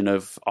separation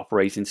of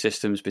operating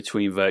systems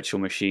between virtual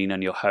machine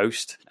and your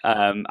host,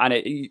 and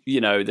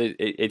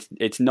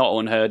it's not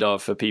unheard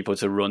of for people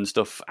to run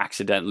stuff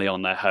accidentally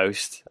on their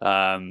host.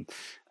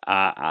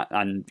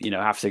 And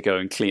have to go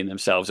and clean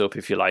themselves up,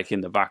 if you like,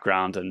 in the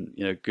background, and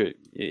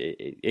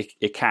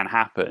it can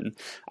happen.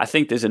 I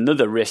think there's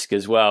another risk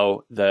as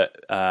well, that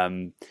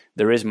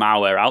there is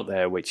malware out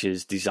there which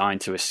is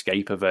designed to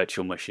escape a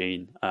virtual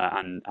machine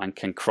and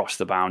can cross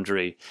the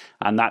boundary,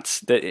 and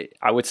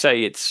I would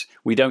say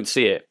we don't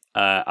see it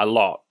a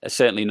lot,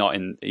 certainly not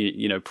in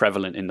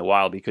prevalent in the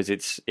wild, because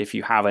if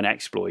you have an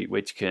exploit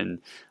which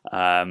can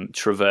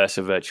traverse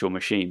a virtual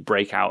machine,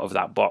 break out of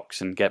that box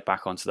and get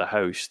back onto the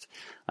host,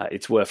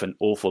 it's worth an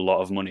awful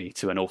lot of money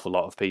to an awful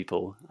lot of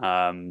people.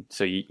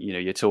 So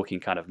you're talking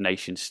kind of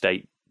nation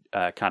state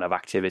kind of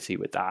activity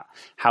with that.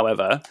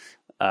 However,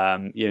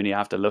 you only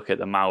have to look at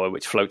the malware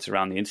which floats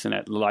around the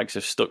internet, the likes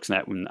of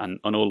Stuxnet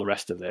and all the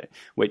rest of it,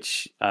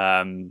 which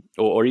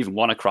or even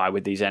WannaCry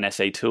with these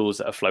NSA tools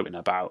that are floating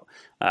about.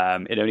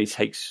 It only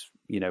takes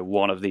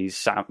one of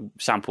these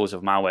samples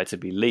of malware to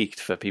be leaked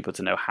for people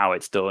to know how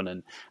it's done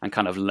and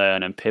kind of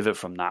learn and pivot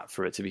from that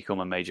for it to become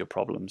a major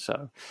problem.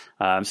 So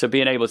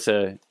being able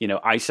to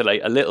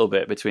isolate a little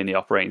bit between the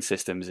operating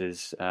systems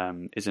is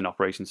an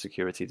operation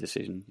security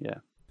decision. Yeah.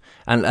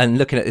 And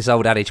looking at this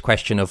old adage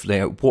question of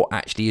what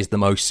actually is the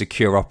most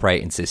secure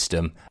operating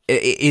system,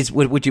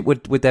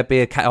 would there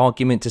be an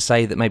argument to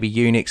say that maybe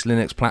Unix,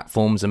 Linux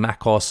platforms and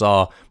Mac OS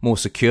are more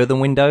secure than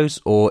Windows,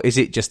 or is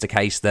it just a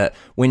case that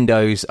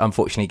Windows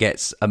unfortunately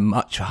gets a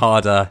much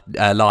harder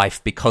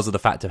life because of the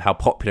fact of how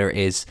popular it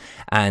is,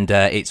 and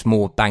it's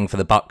more bang for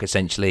the buck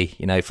essentially,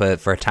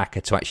 for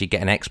attacker to actually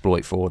get an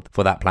exploit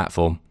for that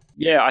platform?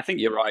 Yeah, I think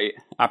you're right.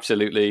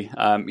 Absolutely.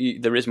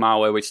 There is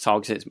malware which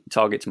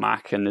targets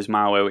Mac, and there's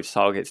malware which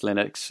targets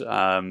Linux.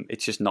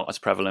 It's just not as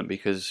prevalent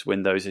because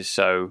Windows is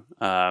so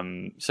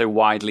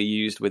widely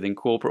used within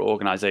corporate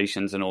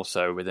organizations and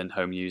also within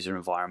home user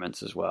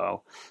environments as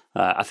well.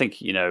 I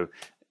think,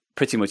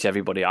 pretty much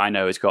everybody I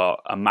know has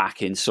got a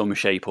Mac in some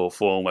shape or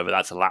form, whether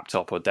that's a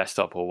laptop or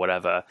desktop or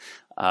whatever.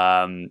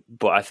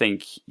 But I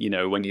think,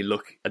 when you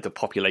look at the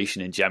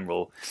population in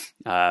general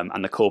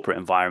and the corporate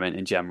environment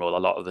in general, a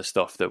lot of the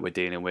stuff that we're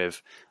dealing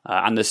with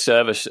and the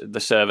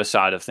server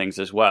side of things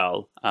as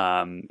well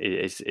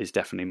is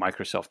definitely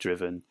Microsoft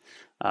driven.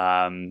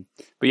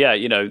 But yeah,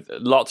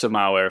 lots of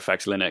malware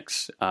affects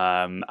Linux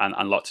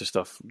and lots of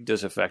stuff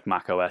does affect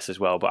Mac OS as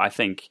well. But I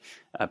think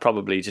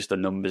probably just a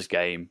numbers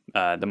game.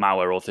 The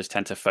malware authors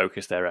tend to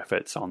focus their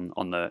efforts on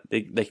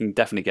they can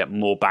definitely get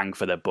more bang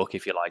for their buck,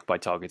 if you like, by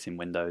targeting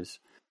Windows.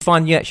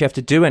 Find you actually have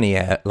to do any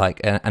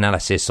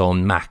analysis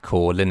on Mac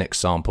or Linux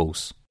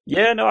samples?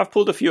 Yeah, no, I've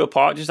pulled a few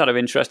apart just out of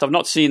interest. I've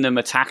not seen them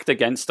attacked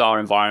against our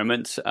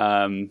environment,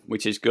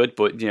 which is good.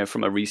 But,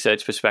 from a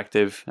research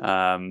perspective,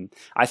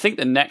 I think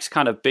the next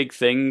kind of big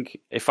thing,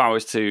 if I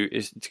was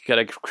is to get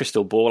a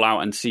crystal ball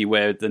out and see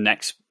where the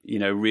next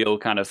real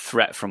kind of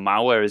threat from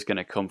malware is going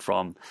to come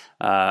from.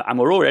 And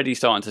we're already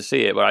starting to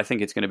see it, but I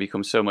think it's going to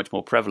become so much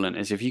more prevalent,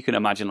 is if you can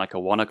imagine like a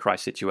WannaCry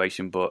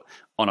situation, but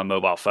on a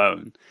mobile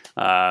phone.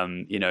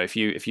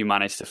 If you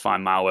manage to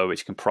find malware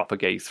which can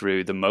propagate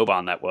through the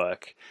mobile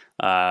network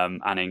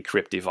and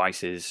encrypt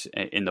devices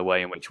in the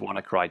way in which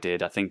WannaCry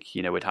did, I think,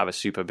 we'd have a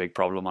super big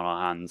problem on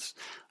our hands.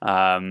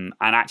 And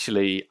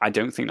actually, I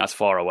don't think that's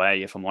far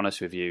away, if I'm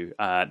honest with you.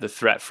 The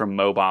threat from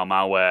mobile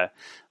malware,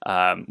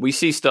 we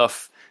see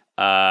stuff.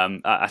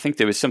 I think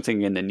there was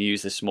something in the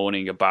news this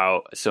morning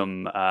about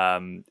some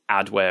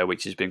adware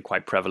which has been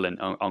quite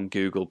prevalent on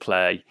Google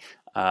Play.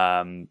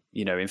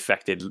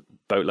 Infected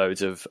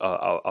boatloads of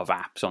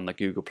apps on the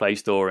Google Play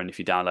Store, and if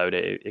you download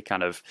it, it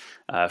kind of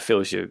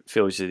fills the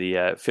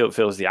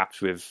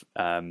apps with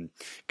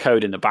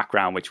code in the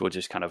background, which will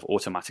just kind of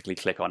automatically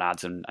click on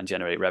ads and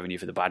generate revenue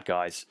for the bad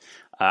guys.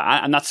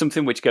 And that's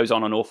something which goes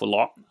on an awful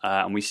lot,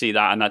 and we see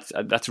that,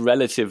 and that's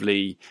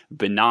relatively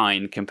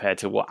benign compared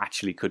to what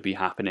actually could be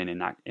happening in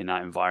that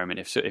environment.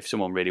 If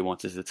someone really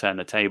wanted to turn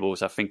the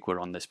tables, I think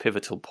we're on this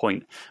pivotal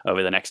point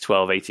over the next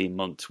 12, 18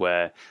 months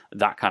where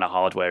that kind of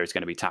hardware is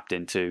going to be tapped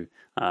into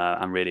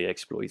and really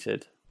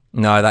exploited.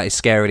 No, that is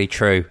scarily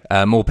true.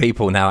 More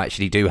people now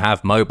actually do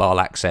have mobile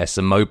access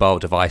and mobile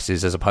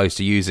devices as opposed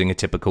to using a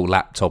typical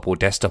laptop or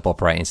desktop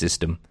operating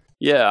system.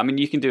 Yeah, I mean,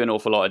 you can do an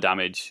awful lot of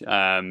damage.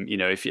 And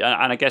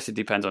I guess it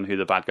depends on who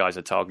the bad guys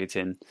are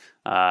targeting.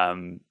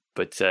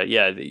 But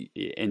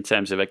in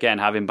terms of, again,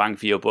 having bang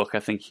for your buck,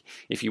 I think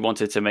if you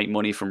wanted to make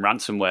money from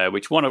ransomware,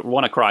 which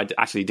WannaCry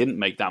actually didn't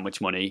make that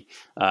much money,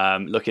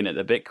 looking at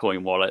the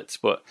Bitcoin wallets,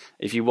 but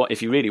if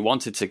you really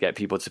wanted to get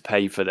people to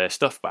pay for their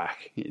stuff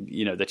back,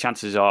 the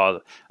chances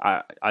are,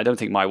 I don't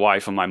think my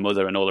wife and my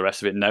mother and all the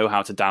rest of it know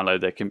how to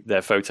download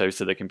their photos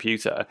to the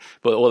computer,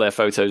 but all their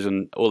photos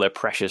and all their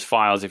precious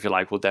files, if you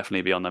like, will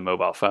definitely be on their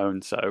mobile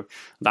phone. So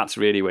that's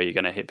really where you're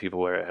going to hit people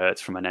where it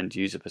hurts from an end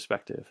user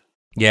perspective.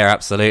 Yeah,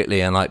 absolutely.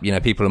 And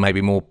people are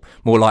maybe more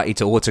likely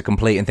to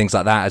autocomplete and things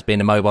like that as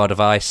being a mobile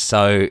device.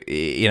 So,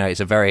 it's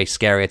a very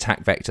scary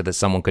attack vector that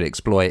someone could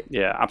exploit.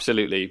 Yeah,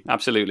 absolutely.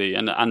 Absolutely.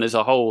 And there's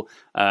a whole,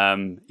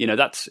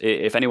 that's,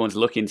 if anyone's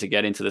looking to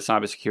get into the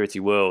cybersecurity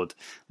world,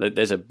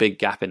 there's a big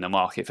gap in the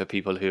market for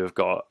people who have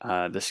got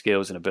the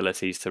skills and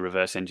abilities to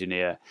reverse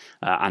engineer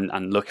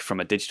and look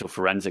from a digital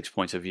forensics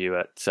point of view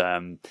at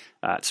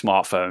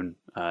smartphone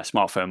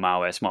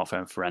malware,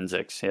 smartphone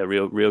forensics. Yeah,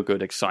 real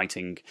good,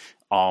 exciting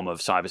arm of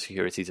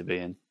cybersecurity to be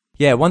in.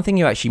 Yeah, one thing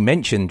you actually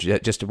mentioned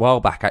just a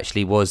while back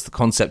actually was the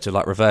concept of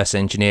reverse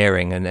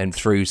engineering and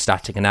through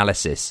static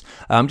analysis.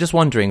 I'm just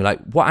wondering,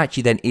 what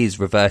actually then is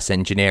reverse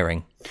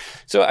engineering?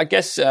 So I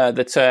guess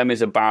the term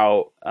is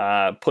about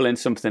pulling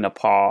something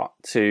apart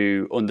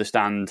to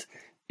understand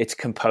its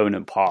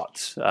component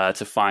parts,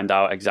 to find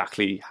out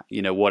exactly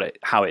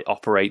how it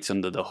operates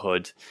under the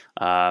hood.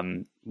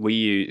 We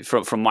use,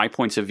 from my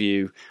point of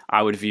view,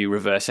 I would view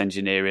reverse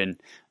engineering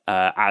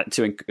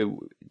to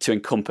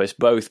encompass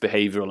both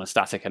behavioral and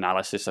static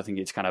analysis. I think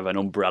it's kind of an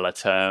umbrella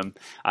term.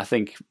 I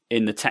think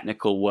in the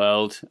technical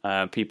world,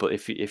 people,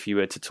 if you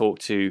were to talk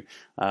to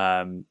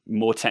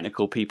more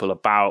technical people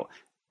about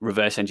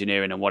reverse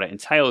engineering and what it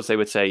entails, they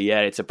would say,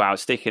 yeah, it's about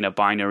sticking a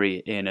binary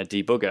in a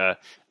debugger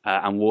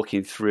and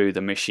walking through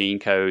the machine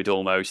code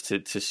almost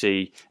to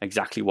see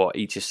exactly what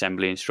each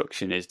assembly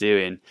instruction is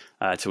doing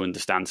to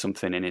understand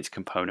something in its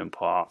component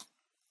part.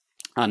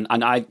 And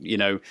I,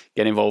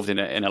 get involved in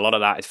a lot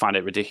of that. I find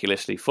it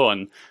ridiculously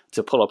fun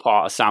to pull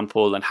apart a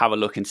sample and have a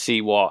look and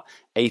see what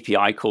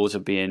API calls are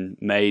being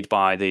made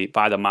by the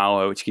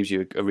malware, which gives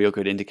you a real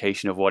good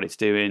indication of what it's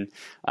doing.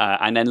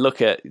 And then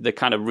look at the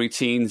kind of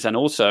routines, and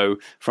also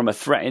from a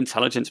threat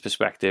intelligence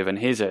perspective. And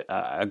here's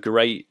a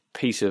great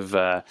piece of,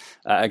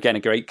 again, a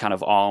great kind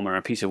of arm or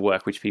a piece of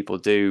work which people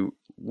do,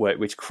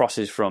 which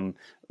crosses from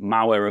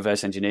malware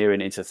reverse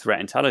engineering into threat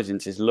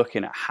intelligence, is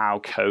looking at how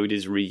code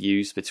is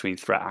reused between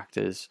threat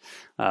actors.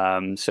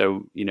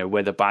 So,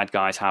 where the bad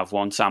guys have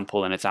one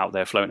sample and it's out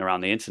there floating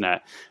around the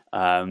internet,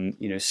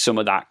 some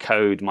of that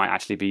code might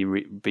actually be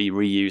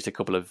reused a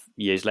couple of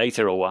years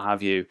later, or what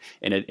have you,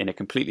 in a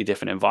completely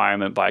different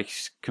environment by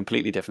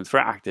completely different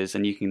threat actors,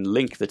 and you can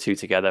link the two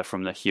together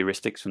from the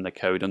heuristics from the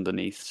code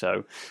underneath.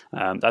 So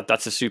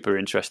that's a super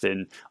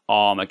interesting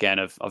arm, again,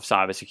 of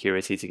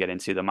cybersecurity to get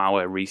into the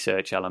malware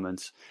research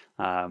elements,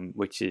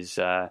 which is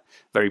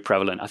very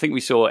prevalent. I think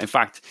we saw, in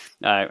fact,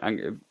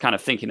 I'm kind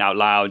of thinking out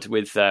loud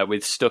with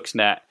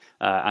Stuxnet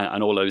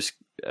and all those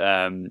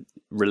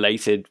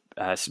related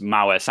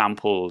malware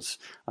samples,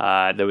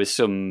 there was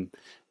some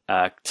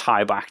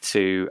tie back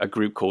to a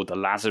group called the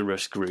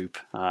Lazarus Group,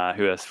 who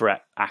are a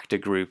threat actor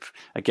group,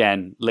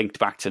 again linked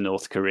back to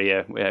North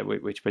Korea,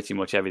 which pretty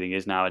much everything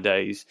is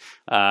nowadays.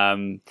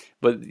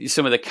 But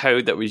some of the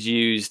code that was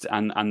used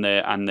and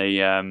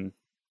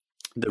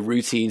the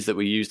routines that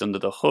were used under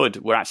the hood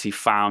were actually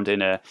found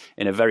in a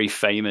very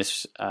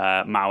famous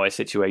malware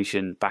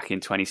situation back in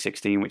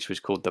 2016, which was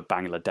called the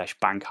Bangladesh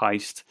bank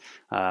heist,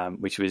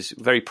 which was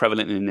very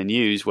prevalent in the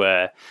news,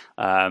 where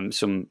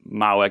some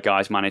malware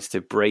guys managed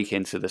to break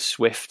into the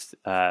SWIFT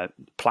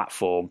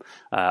platform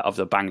of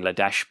the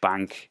Bangladesh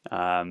bank.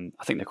 I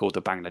think they're called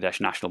the Bangladesh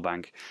National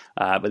Bank,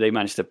 but they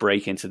managed to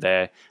break into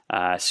their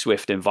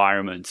SWIFT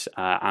environment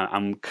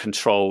and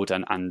controlled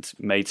and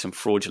made some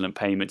fraudulent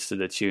payments to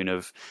the tune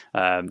of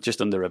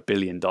just under $1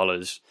 billion,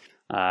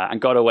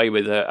 and got away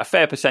with a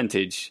fair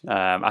percentage.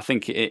 I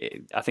think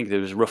there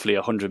was roughly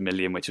 100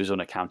 million, which was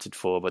unaccounted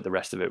for, but the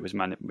rest of it was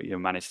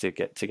managed to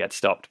get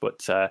stopped.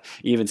 But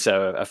even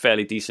so, a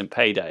fairly decent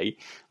payday.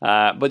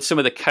 But some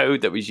of the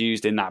code that was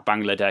used in that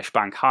Bangladesh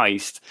bank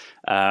heist,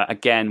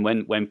 again,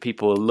 when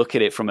people look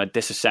at it from a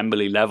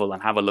disassembly level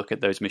and have a look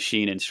at those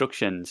machine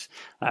instructions,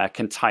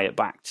 can tie it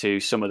back to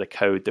some of the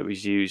code that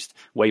was used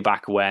way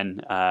back when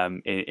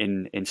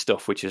in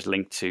stuff which is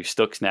linked to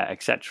Stuxnet,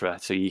 etc.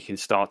 So you can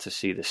start to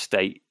see the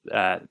state,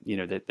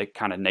 the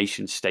kind of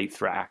nation state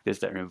threat actors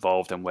that are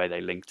involved and where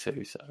they link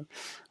to.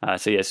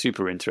 So yeah,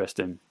 super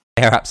interesting.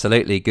 Yeah,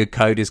 absolutely. Good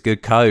code is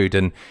good code.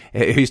 And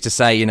who's to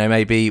say,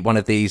 maybe one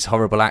of these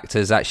horrible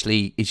actors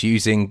actually is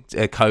using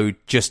code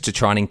just to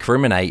try and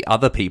incriminate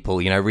other people,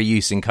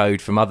 reusing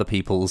code from other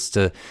people's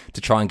to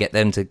try and get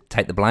them to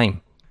take the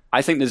blame.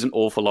 I think there's an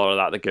awful lot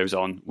of that goes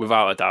on,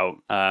 without a doubt.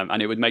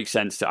 And it would make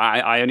sense to,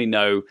 I only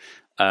know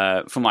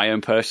from my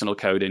own personal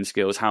coding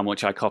skills how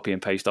much I copy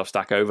and paste off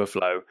Stack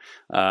Overflow,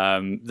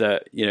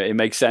 that it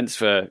makes sense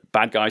for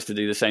bad guys to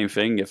do the same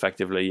thing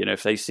effectively.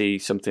 If they see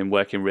something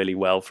working really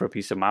well for a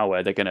piece of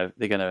malware,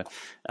 they're gonna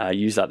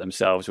use that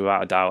themselves,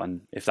 without a doubt.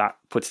 And if that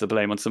puts the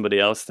blame on somebody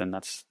else, then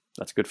that's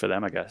good for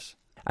them, I guess.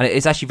 And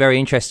it's actually very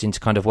interesting to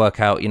kind of work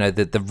out,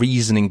 the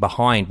reasoning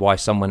behind why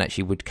someone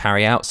actually would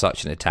carry out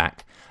such an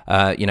attack.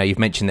 You've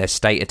mentioned there's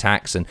state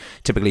attacks, and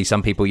typically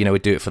some people,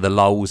 would do it for the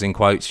lulz, in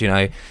quotes,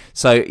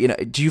 So,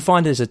 do you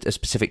find there's a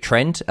specific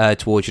trend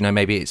towards,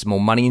 maybe it's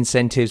more money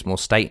incentives, more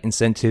state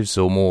incentives,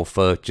 or more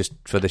for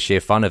the sheer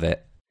fun of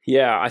it?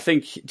 Yeah, I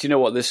think, do you know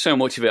what? There's so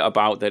much of it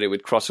about that it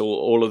would cross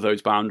all of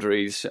those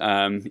boundaries.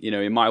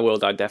 In my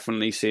world, I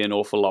definitely see an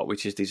awful lot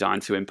which is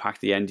designed to impact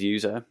the end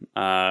user.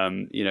 So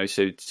from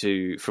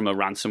a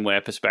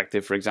ransomware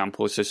perspective, for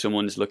example, so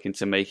someone's looking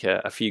to make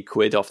a few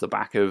quid off the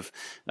back of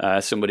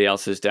somebody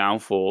else's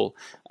downfall.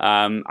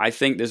 I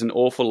think there's an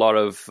awful lot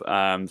of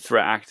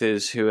threat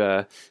actors who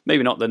are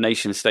maybe not the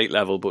nation state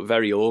level, but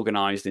very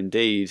organized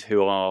indeed,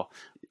 who are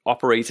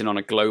operating on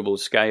a global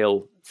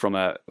scale from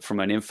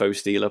an info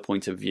stealer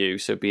point of view.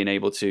 So being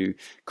able to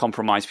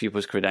compromise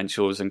people's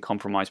credentials and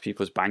compromise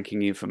people's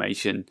banking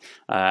information,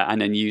 and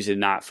then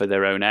using that for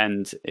their own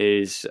end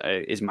is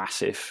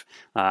massive.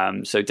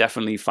 So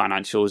definitely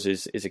financials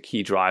is a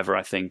key driver,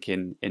 I think,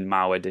 in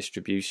malware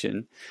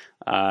distribution.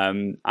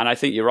 And I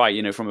think you're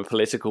right. From a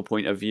political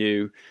point of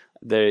view,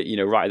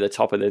 right at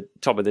the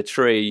top of the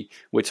tree,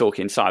 we're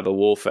talking cyber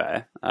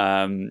warfare.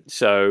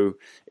 So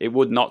it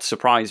would not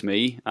surprise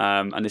me,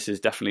 and this is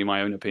definitely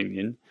my own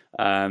opinion,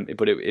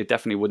 but it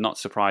definitely would not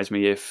surprise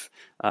me if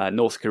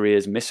North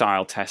Korea's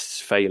missile tests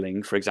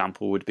failing, for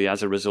example, would be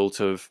as a result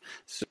of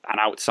an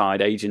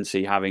outside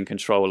agency having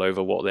control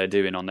over what they're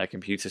doing on their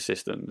computer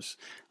systems.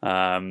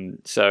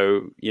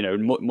 So,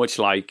 much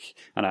like,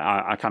 and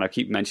I kind of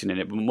keep mentioning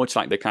it, but much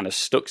like the kind of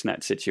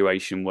Stuxnet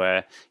situation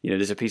where,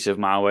 there's a piece of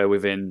malware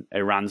within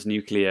Iran's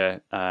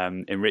nuclear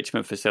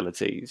enrichment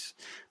facilities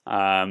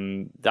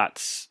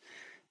that's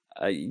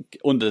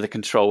under the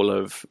control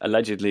of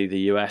allegedly the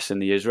US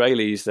and the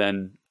Israelis,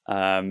 then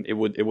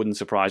it wouldn't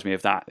surprise me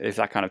if that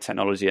kind of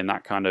technology and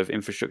that kind of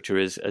infrastructure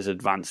is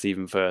advanced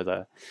even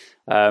further.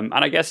 And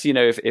I guess,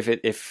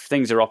 if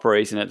things are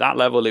operating at that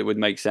level, it would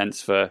make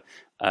sense for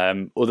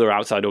other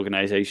outside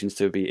organizations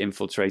to be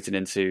infiltrated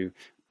into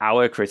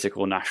our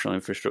critical national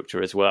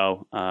infrastructure as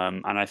well.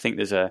 And I think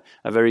there's a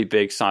very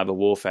big cyber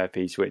warfare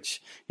piece,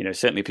 which,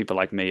 certainly people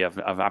like me have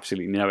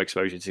absolutely no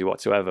exposure to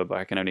whatsoever, but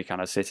I can only kind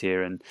of sit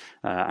here and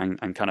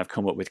kind of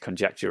come up with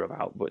conjecture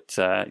about. But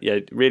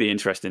really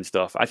interesting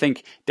stuff. I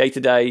think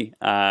day-to-day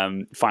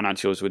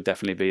financials would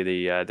definitely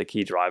be the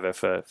key driver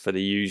for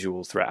the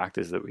usual threat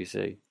actors that we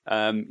see.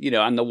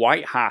 And the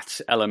white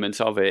hat element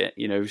of it,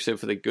 so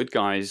for the good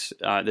guys,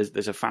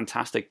 there's a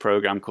fantastic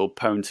program called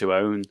Pwn to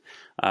Own.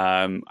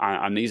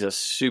 And these are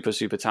super,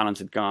 super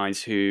talented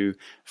guys who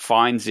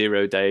find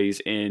 0 days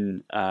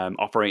in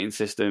operating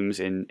systems,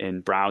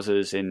 in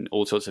browsers, in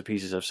all sorts of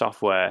pieces of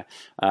software,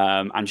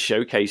 and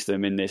showcase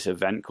them in this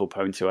event called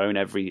Pwn to Own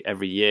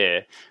every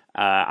year.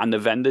 And the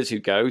vendors who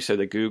go, so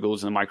the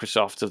Googles and the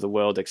Microsofts of the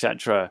world,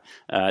 etc.,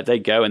 they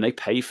go and they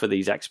pay for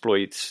these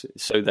exploits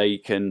so they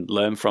can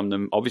learn from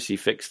them, obviously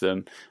fix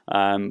them.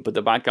 But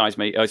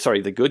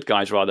the good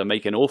guys rather,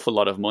 make an awful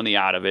lot of money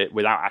out of it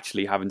without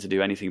actually having to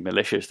do anything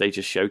malicious. They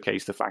just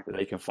showcase the fact that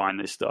they can find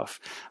this stuff,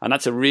 and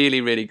that's a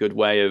really, really good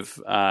way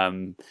of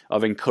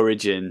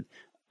encouraging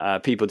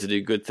people to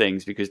do good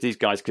things, because these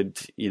guys could,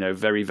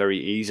 very, very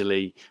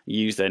easily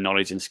use their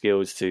knowledge and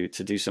skills to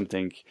do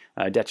something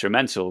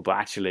detrimental. But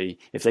actually,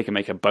 if they can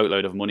make a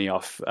boatload of money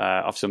off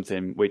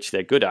something which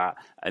they're good at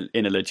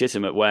in a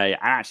legitimate way,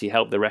 and actually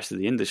help the rest of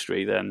the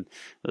industry, then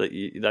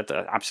that's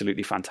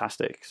absolutely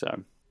fantastic.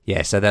 So.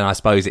 Yeah, so then I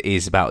suppose it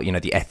is about,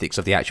 the ethics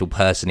of the actual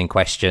person in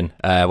question,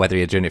 whether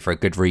you're doing it for a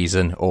good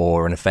reason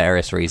or a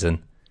nefarious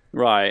reason.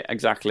 Right,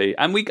 exactly,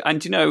 and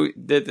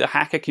the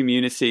hacker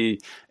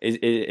community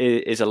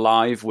is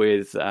alive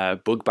with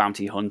bug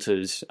bounty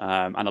hunters,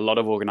 and a lot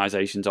of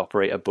organizations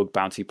operate a bug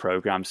bounty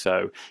program.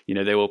 So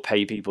they will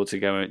pay people to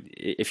go,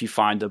 if you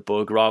find a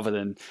bug, rather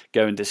than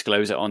go and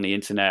disclose it on the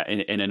internet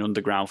in an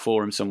underground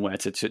forum somewhere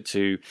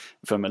to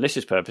for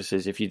malicious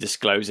purposes. If you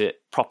disclose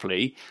it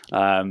properly,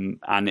 and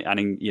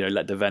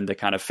let the vendor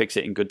kind of fix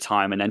it in good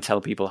time, and then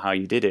tell people how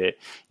you did it,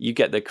 you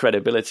get the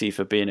credibility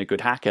for being a good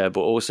hacker,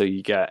 but also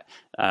you get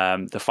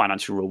the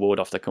financial reward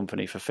off the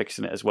company for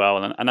fixing it as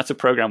well. And that's a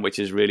program which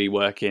is really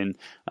working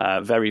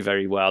very,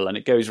 very well. And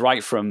it goes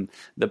right from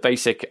the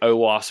basic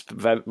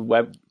OWASP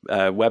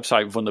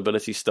website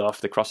vulnerability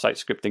stuff, the cross-site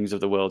scriptings of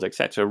the world,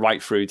 etc.,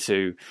 right through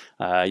to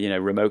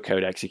remote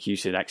code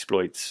execution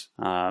exploits.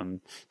 So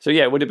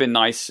yeah, it would have been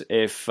nice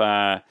if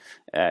the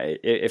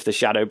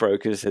shadow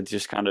brokers had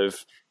just kind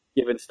of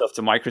given stuff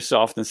to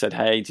Microsoft and said,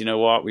 hey, do you know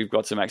what? We've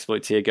got some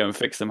exploits here. Go and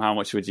fix them. How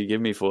much would you give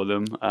me for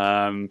them?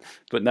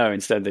 But no,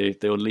 instead they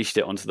unleashed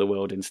it onto the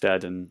world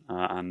instead. And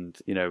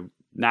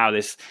now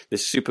this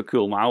super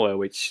cool malware,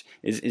 which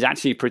is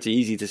actually pretty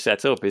easy to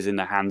set up, is in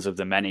the hands of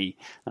the many,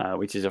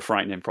 which is a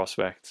frightening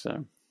prospect.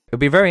 So. It'll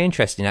be very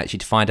interesting actually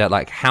to find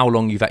out how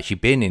long you've actually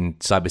been in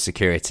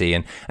cybersecurity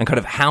and kind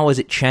of how has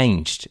it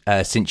changed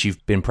since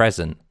you've been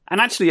present?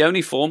 And actually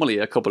only formally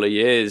a couple of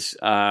years,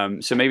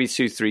 so maybe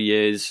 2-3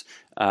 years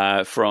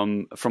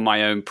from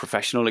my own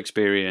professional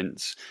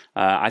experience.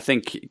 I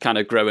think kind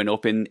of growing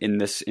up in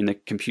the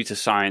computer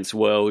science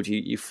world,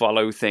 you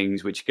follow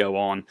things which go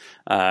on,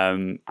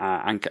 and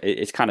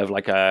it's kind of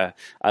like a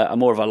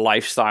more of a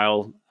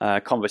lifestyle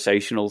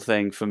conversational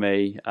thing for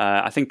me.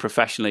 I think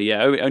professionally,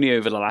 yeah, only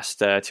over the last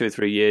 2 or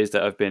 3 years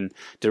that I've been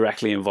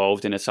directly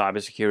involved in a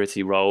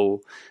cybersecurity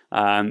role.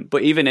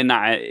 But even in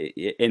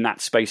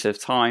that space of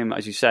time,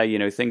 as you say,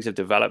 things have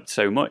developed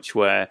so much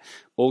where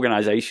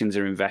organizations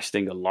are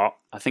investing a lot.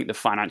 I think the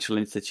financial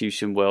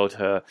institution world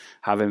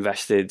have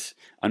invested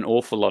an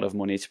awful lot of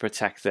money to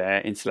protect their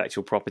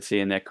intellectual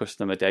property and their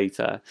customer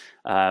data.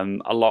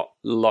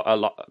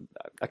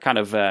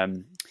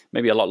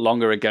 Maybe a lot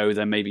longer ago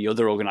than maybe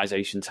other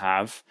organizations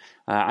have.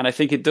 And I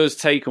think it does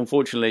take,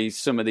 unfortunately,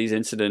 some of these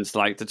incidents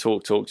like the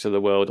TalkTalks of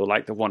the world or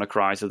like the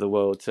WannaCrys of the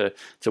world to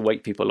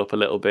wake people up a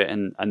little bit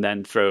and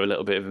then throw a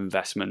little bit of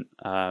investment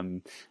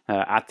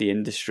at the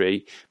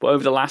industry. But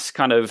over the last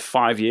kind of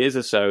 5 years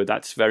or so,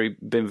 that's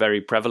been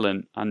very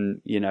prevalent.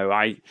 And,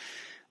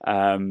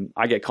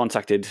 I get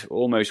contacted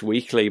almost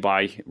weekly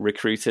by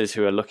recruiters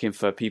who are looking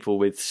for people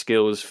with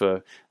skills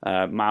for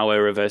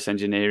malware reverse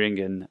engineering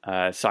and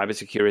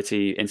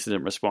cybersecurity,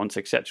 incident response,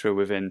 etc.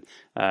 within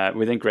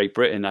Great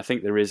Britain. I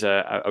think there is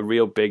a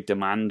real big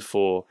demand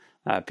for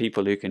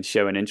people who can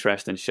show an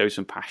interest and show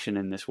some passion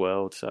in this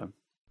world. So.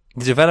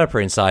 The developer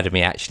inside of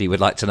me actually would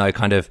like to know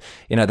kind of,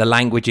 the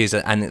languages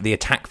and the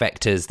attack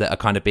vectors that are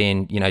kind of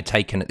being,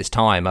 taken at this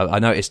time. I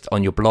noticed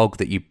on your blog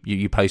that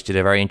you posted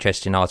a very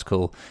interesting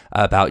article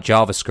about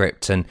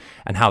JavaScript and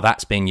how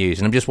that's being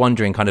used. And I'm just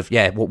wondering kind of,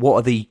 what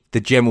are the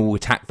general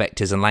attack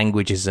vectors and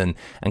languages and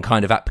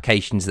kind of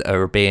applications that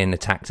are being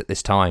attacked at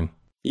this time?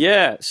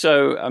 Yeah.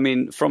 So, I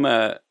mean, from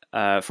a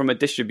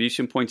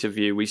distribution point of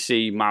view, we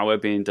see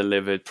malware being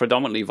delivered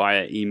predominantly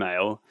via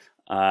email,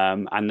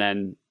 and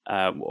then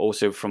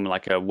also from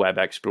like a web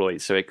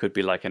exploit. So it could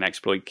be like an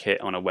exploit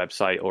kit on a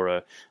website,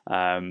 or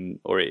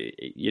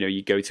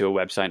you go to a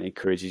website and it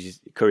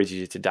encourages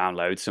you to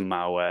download some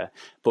malware.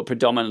 But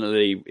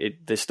predominantly,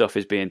 this stuff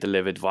is being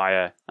delivered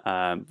via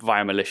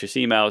malicious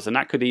emails, and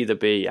that could either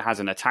be it has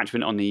an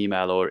attachment on the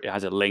email, or it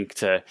has a link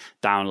to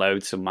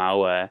download some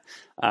malware.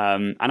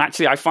 And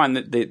actually, I find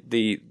that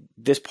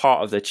this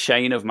part of the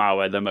chain of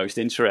malware the most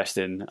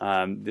interesting.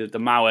 The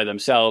malware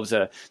themselves,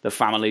 the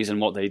families and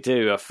what they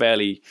do are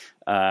fairly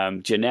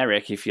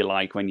generic, if you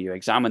like, when you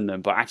examine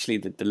them. But actually,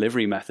 the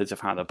delivery methods of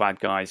how the bad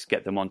guys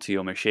get them onto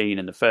your machine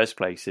in the first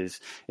place is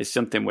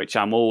something which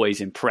I'm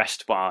always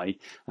impressed by,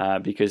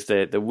 because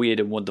the weird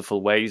and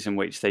wonderful ways in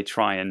which they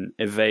try and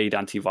evade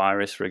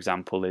antivirus, for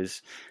example,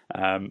 is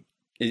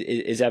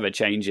ever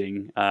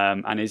changing,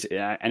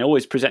 and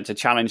always presents a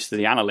challenge to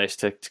the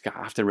analyst to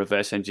have to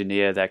reverse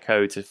engineer their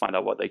code to find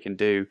out what they can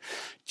do.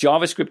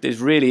 JavaScript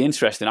is really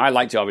interesting. I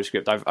like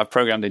JavaScript. I've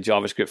programmed in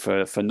JavaScript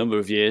for a number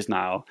of years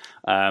now,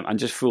 and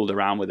just fooled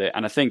around with it.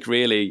 And I think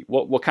really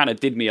what kind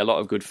of did me a lot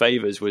of good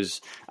favors was,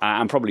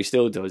 and probably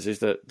still does, is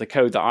that the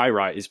code that I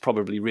write is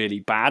probably really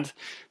bad.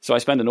 So I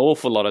spend an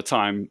awful lot of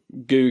time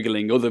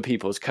Googling other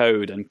people's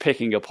code and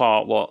picking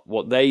apart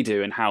what they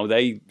do and how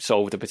they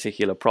solved a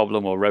particular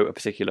problem or wrote a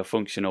particular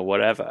function or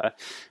whatever.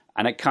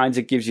 And it kind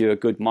of gives you a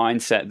good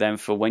mindset then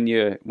for when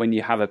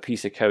you have a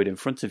piece of code in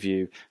front of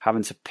you,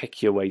 having to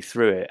pick your way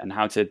through it and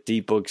how to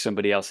debug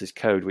somebody else's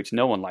code, which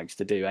no one likes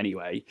to do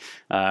anyway.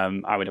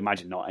 I would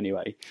imagine not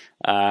anyway.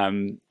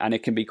 And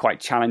it can be quite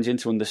challenging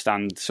to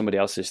understand somebody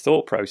else's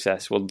thought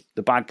process. Well,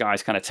 the bad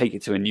guys kind of take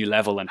it to a new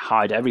level and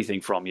hide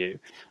everything from you.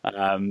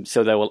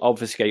 So they will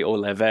obfuscate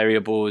all their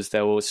variables.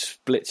 They will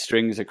split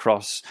strings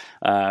across,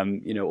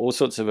 all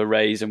sorts of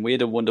arrays and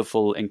weird and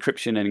wonderful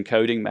encryption and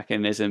encoding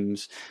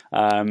mechanisms,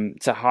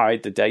 to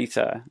hide the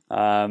data,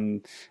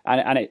 and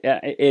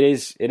it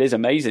is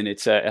amazing.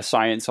 It's a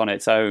science on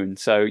its own.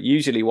 So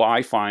usually, what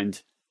I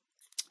find,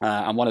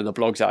 and one of the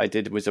blogs that I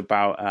did was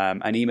about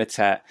an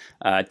Emotet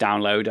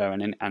downloader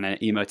and an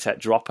Emotet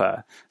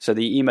dropper. So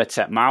the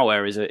Emotet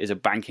malware is a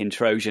banking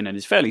Trojan, and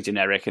it's fairly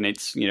generic, and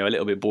it's a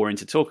little bit boring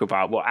to talk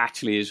about. What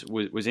actually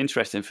was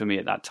interesting for me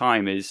at that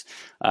time is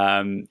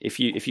if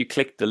you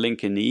clicked the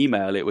link in the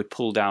email, it would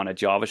pull down a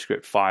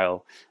JavaScript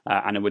file,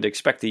 and it would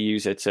expect the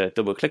user to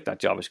double click that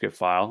JavaScript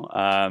file,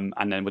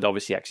 and then would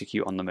obviously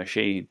execute on the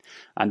machine.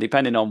 And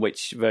depending on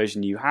which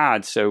version you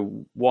had,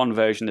 so one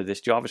version of this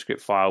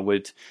JavaScript file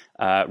would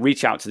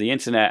reach out to the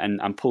internet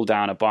and pull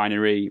down a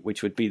binary,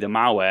 which would be the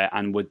malware,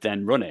 and would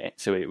then run it.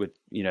 So it would,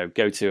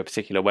 go to a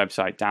particular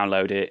website,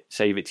 download it,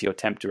 save it to your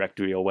temp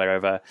directory or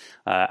wherever,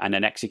 and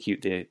then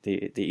execute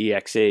the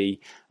exe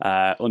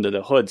under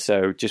the hood.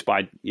 So just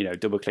by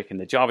double clicking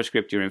the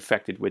JavaScript, you're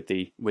infected with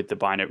the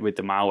binary, with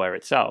the malware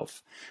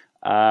itself.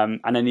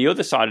 And then the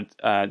other side,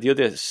 the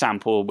other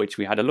sample which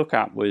we had a look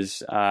at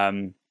was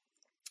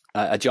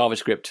a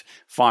JavaScript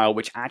file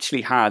which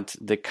actually had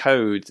the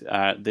code,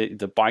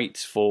 the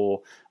bytes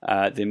for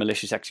the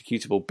malicious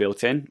executable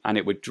built in, and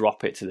it would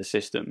drop it to the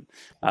system.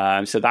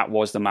 So that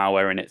was the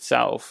malware in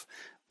itself.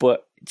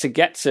 But to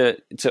get to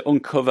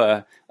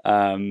uncover,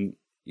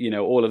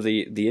 all of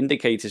the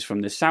indicators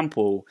from this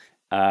sample,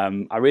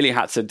 I really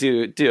had to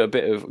do a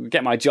bit of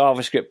get my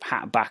JavaScript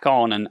hat back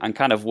on and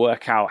kind of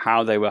work out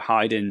how they were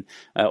hiding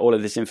all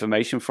of this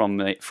information from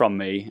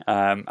me.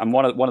 And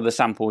one of the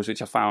samples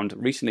which I found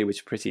recently, which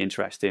was pretty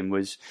interesting,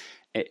 was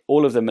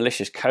all of the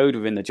malicious code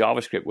within the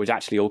JavaScript was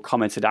actually all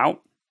commented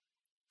out.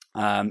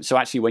 So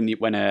actually,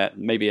 when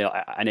maybe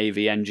an AV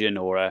engine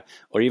or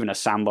even a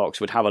sandbox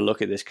would have a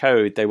look at this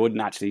code, they wouldn't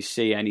actually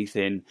see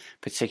anything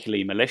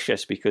particularly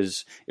malicious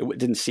because it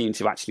didn't seem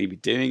to actually be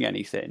doing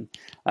anything.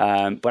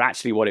 But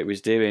actually, what it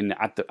was doing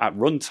at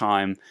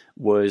runtime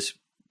was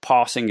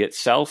parsing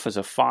itself as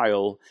a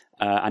file,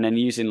 and then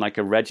using like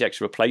a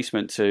regex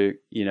replacement to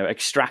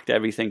extract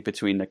everything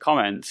between the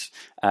comments,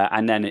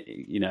 and then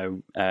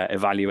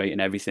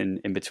evaluating everything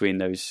in between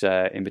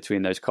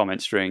those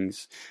comment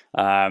strings,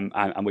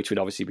 and which would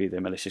obviously be the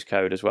malicious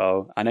code as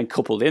well. And then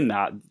coupled in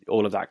that,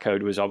 all of that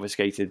code was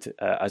obfuscated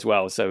as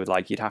well. So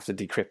like you'd have to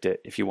decrypt it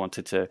if you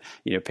wanted to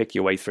pick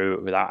your way through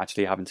it without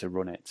actually having to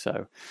run it.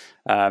 So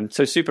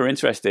super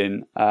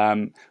interesting.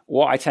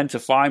 What I tend to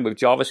find with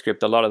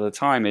JavaScript a lot of the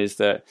time is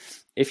that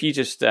if you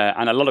just,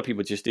 and a lot of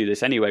people just do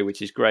this anyway,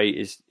 which is great,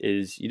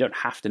 is you don't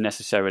have to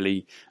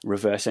necessarily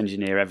reverse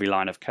engineer every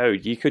line of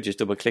code. You could just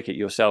double click it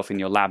yourself in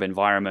your lab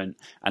environment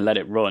and let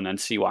it run and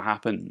see what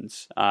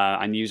happens,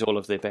 and use all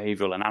of the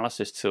behavioral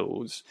analysis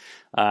tools.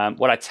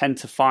 What I tend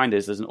to find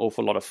is there's an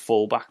awful lot of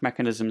fallback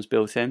mechanisms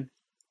built in.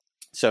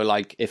 So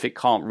like if it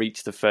can't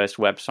reach the first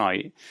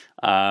website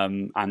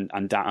and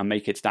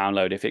make its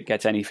download, if it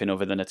gets anything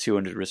other than a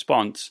 200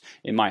 response,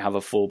 it might have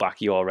a fallback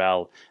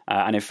URL.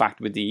 And in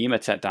fact, with the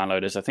Emotet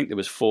downloaders, I think there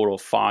was 4 or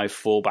 5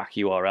 fallback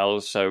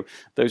URLs. So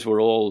those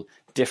were all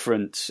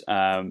different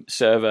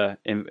server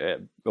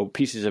or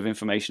pieces of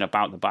information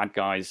about the bad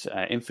guys'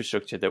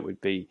 infrastructure that would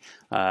be,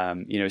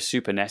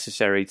 super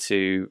necessary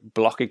to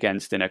block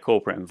against in a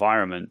corporate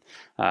environment.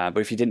 But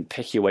if you didn't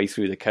pick your way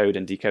through the code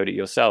and decode it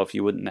yourself,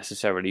 you wouldn't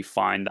necessarily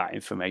find that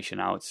information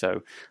out.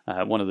 So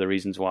one of the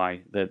reasons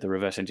why the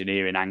reverse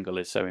engineering angle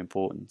is so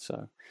important.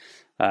 So.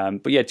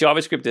 But yeah,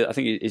 JavaScript, I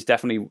think, is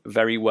definitely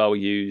very well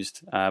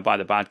used by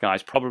the bad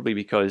guys, probably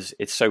because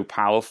it's so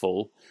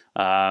powerful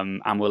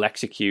and will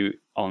execute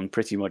on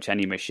pretty much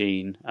any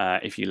machine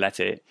if you let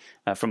it.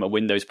 From a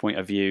Windows point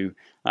of view,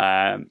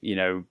 having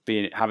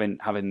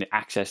the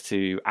access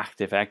to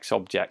ActiveX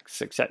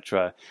objects,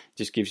 etc.,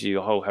 just gives you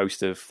a whole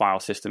host of file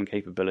system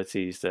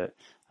capabilities that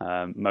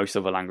most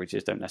other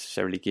languages don't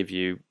necessarily give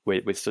you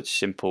with such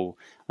simple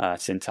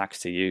syntax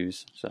to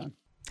use. So.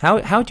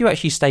 How do you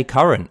actually stay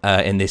current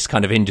in this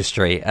kind of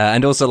industry?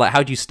 And also, like,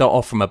 how do you start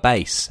off from a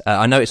base?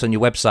 I noticed on your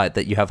website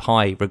that you have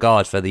high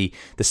regard for the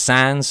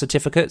SANS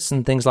certificates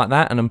and things like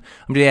that. And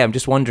I'm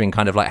just wondering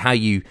kind of like how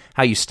you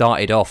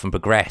started off and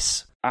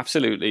progress.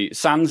 Absolutely.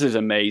 SANS is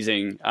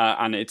amazing.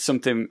 And it's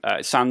something,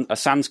 a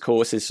SANS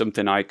course is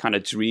something I kind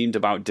of dreamed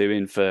about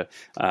doing for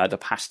the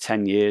past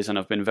 10 years. And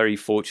I've been very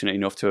fortunate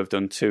enough to have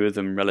done 2 of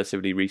them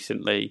relatively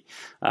recently.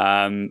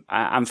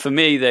 And for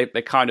me, they're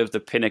kind of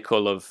the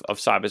pinnacle of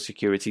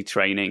cybersecurity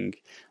training.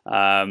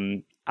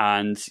 And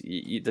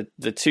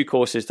the 2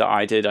 courses that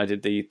I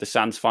did the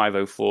SANS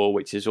 504,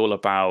 which is all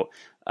about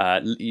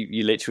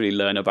you literally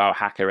learn about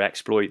hacker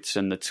exploits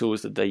and the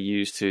tools that they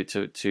use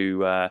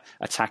to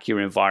attack your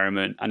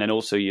environment, and then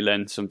also you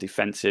learn some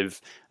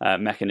defensive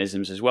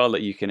mechanisms as well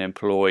that you can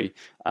employ,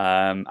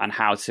 and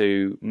how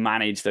to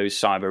manage those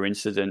cyber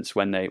incidents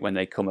when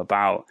they come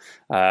about.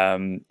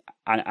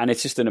 And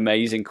it's just an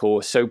amazing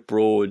course, so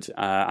broad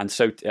and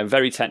so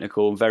very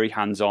technical, very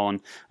hands-on,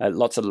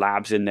 lots of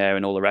labs in there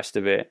and all the rest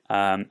of it.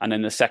 And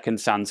then the second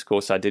SANS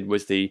course I did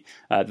was the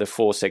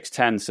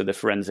 4610, so the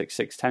Forensic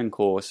 610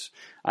 course.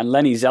 And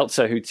Lenny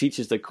Zeltser, who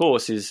teaches the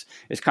course, is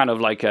kind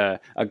of like a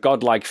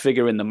godlike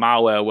figure in the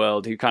malware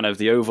world, who kind of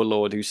the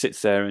overlord who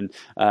sits there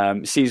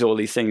and sees all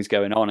these things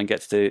going on and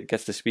gets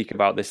to speak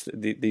about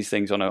these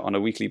things on a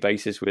weekly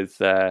basis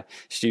with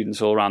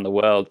students all around the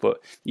world. But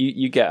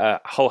you get a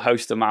whole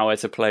host of malware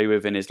to play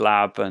with in his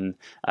lab, and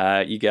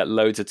you get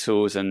loads of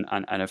tools and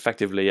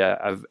effectively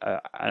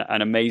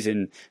an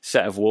amazing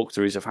set of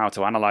walkthroughs of how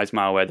to analyze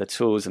malware, the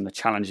tools and the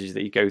challenges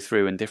that you go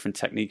through, and different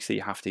techniques that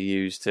you have to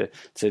use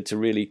to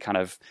really kind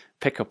of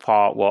pick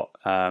apart what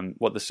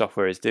the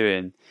software is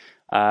doing.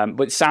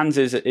 But SANS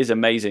is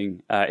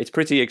amazing. It's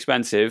pretty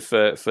expensive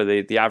for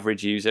the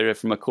average user.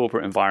 From a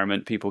corporate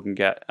environment, people can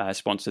get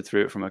sponsored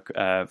through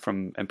it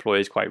from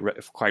employers quite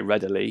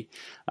readily.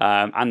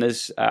 And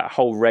there's a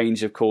whole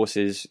range of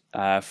courses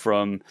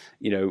from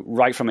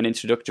right from an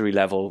introductory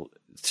level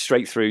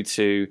straight through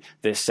to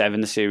the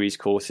 7 series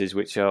courses,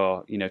 which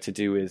are to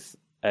do with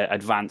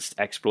advanced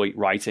exploit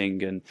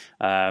writing and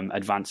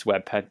advanced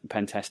web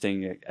pen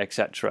testing,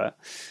 etc.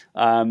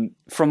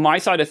 From my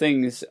side of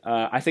things,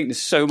 I think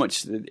there's so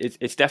much.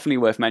 It's definitely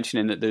worth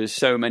mentioning that there's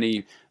so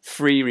many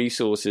free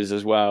resources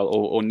as well,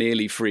 or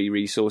nearly free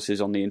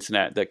resources on the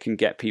internet that can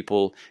get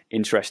people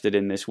interested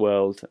in this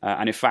world.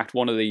 And in fact,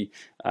 one of the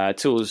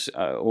tools,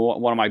 or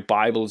one of my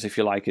Bibles, if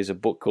you like, is a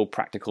book called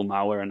Practical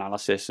Malware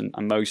Analysis. And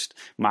most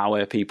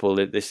malware people,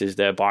 this is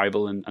their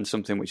Bible and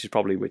something which is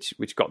probably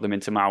which got them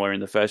into malware in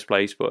the first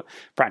place. But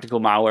Practical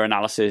Malware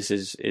Analysis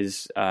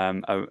is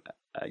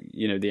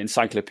the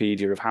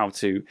encyclopedia of how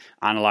to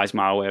analyze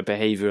malware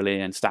behaviorally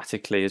and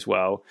statically as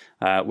well,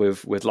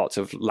 with lots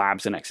of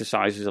labs and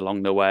exercises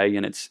along the way.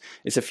 And it's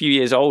a few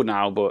years old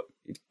now, but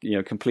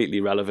completely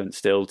relevant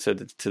still to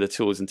the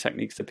tools and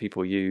techniques that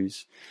people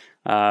use.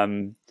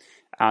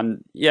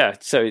 And yeah,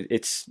 so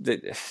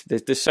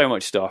there's so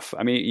much stuff.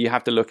 I mean, you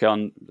have to look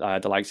on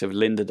the likes of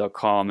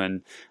lynda.com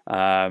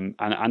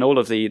and all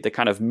of the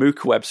kind of MOOC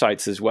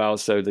websites as well.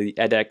 So the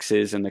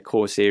edXs and the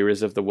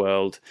Courseiras of the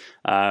world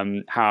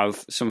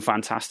have some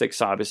fantastic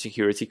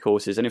cybersecurity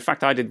courses. And in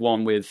fact, I did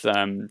one with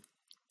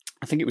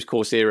I think it was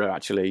Coursera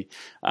actually,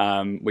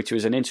 which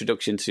was an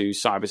introduction to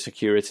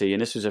cybersecurity,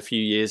 and this was a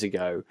few years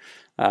ago.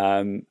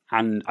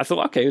 And I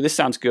thought, okay, this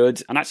sounds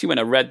good. And actually, when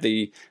I read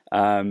the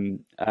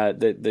kind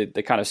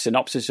of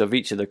synopsis of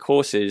each of the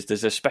courses,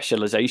 there's a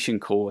specialization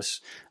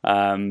course,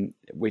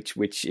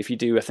 which if you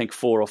do, I think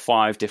 4 or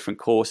 5 different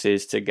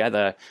courses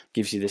together,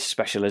 gives you this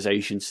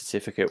specialization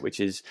certificate,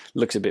 which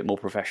looks a bit more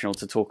professional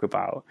to talk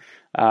about.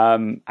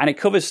 And it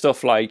covers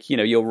stuff like,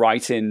 you're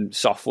writing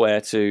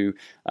software to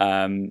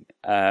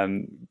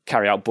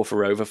carry out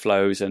buffer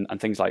overflows and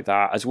things like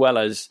that, as well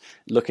as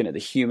looking at the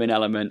human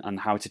element and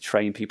how to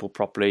train people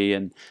properly,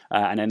 and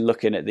then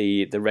looking at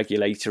the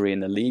regulatory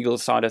and the legal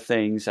side of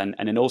things, and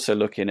then also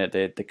looking at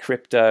the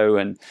crypto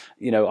and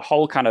a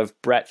whole kind of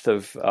breadth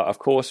of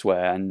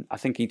courseware. And I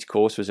think each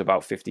course was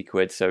about 50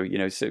 quid, so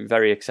so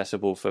very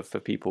accessible for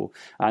people,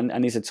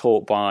 and these are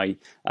taught by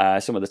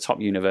some of the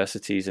top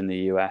universities in the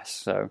US.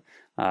 So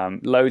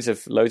loads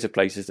of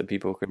places that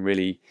people can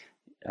really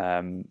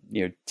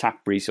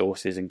tap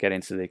resources and get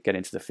into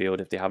the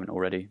field if they haven't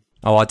already.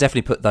 Oh, I'll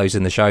definitely put those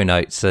in the show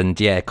notes. And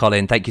yeah,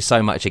 Colin, thank you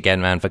so much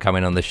again, man, for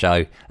coming on the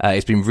show.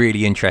 It's been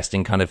really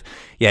interesting, kind of,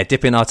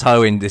 dipping our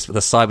toe in the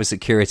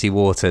cybersecurity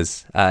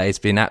waters. It's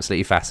been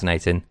absolutely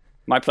fascinating.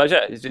 My pleasure.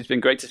 It's been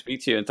great to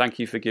speak to you, and thank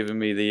you for giving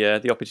me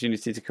the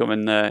opportunity to come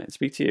and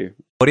speak to you.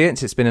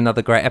 Audience, it's been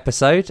another great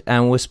episode,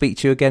 and we'll speak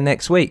to you again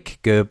next week.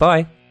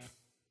 Goodbye.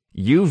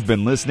 You've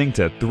been listening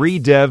to 3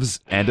 Devs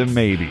and a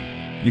Maybe.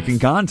 You can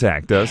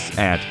contact us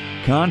at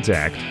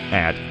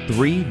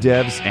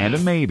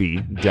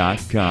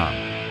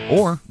contact@3devsandamaybe.com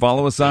or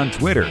follow us on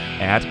Twitter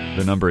at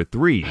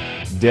 3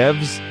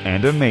 Devs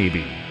and a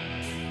Maybe.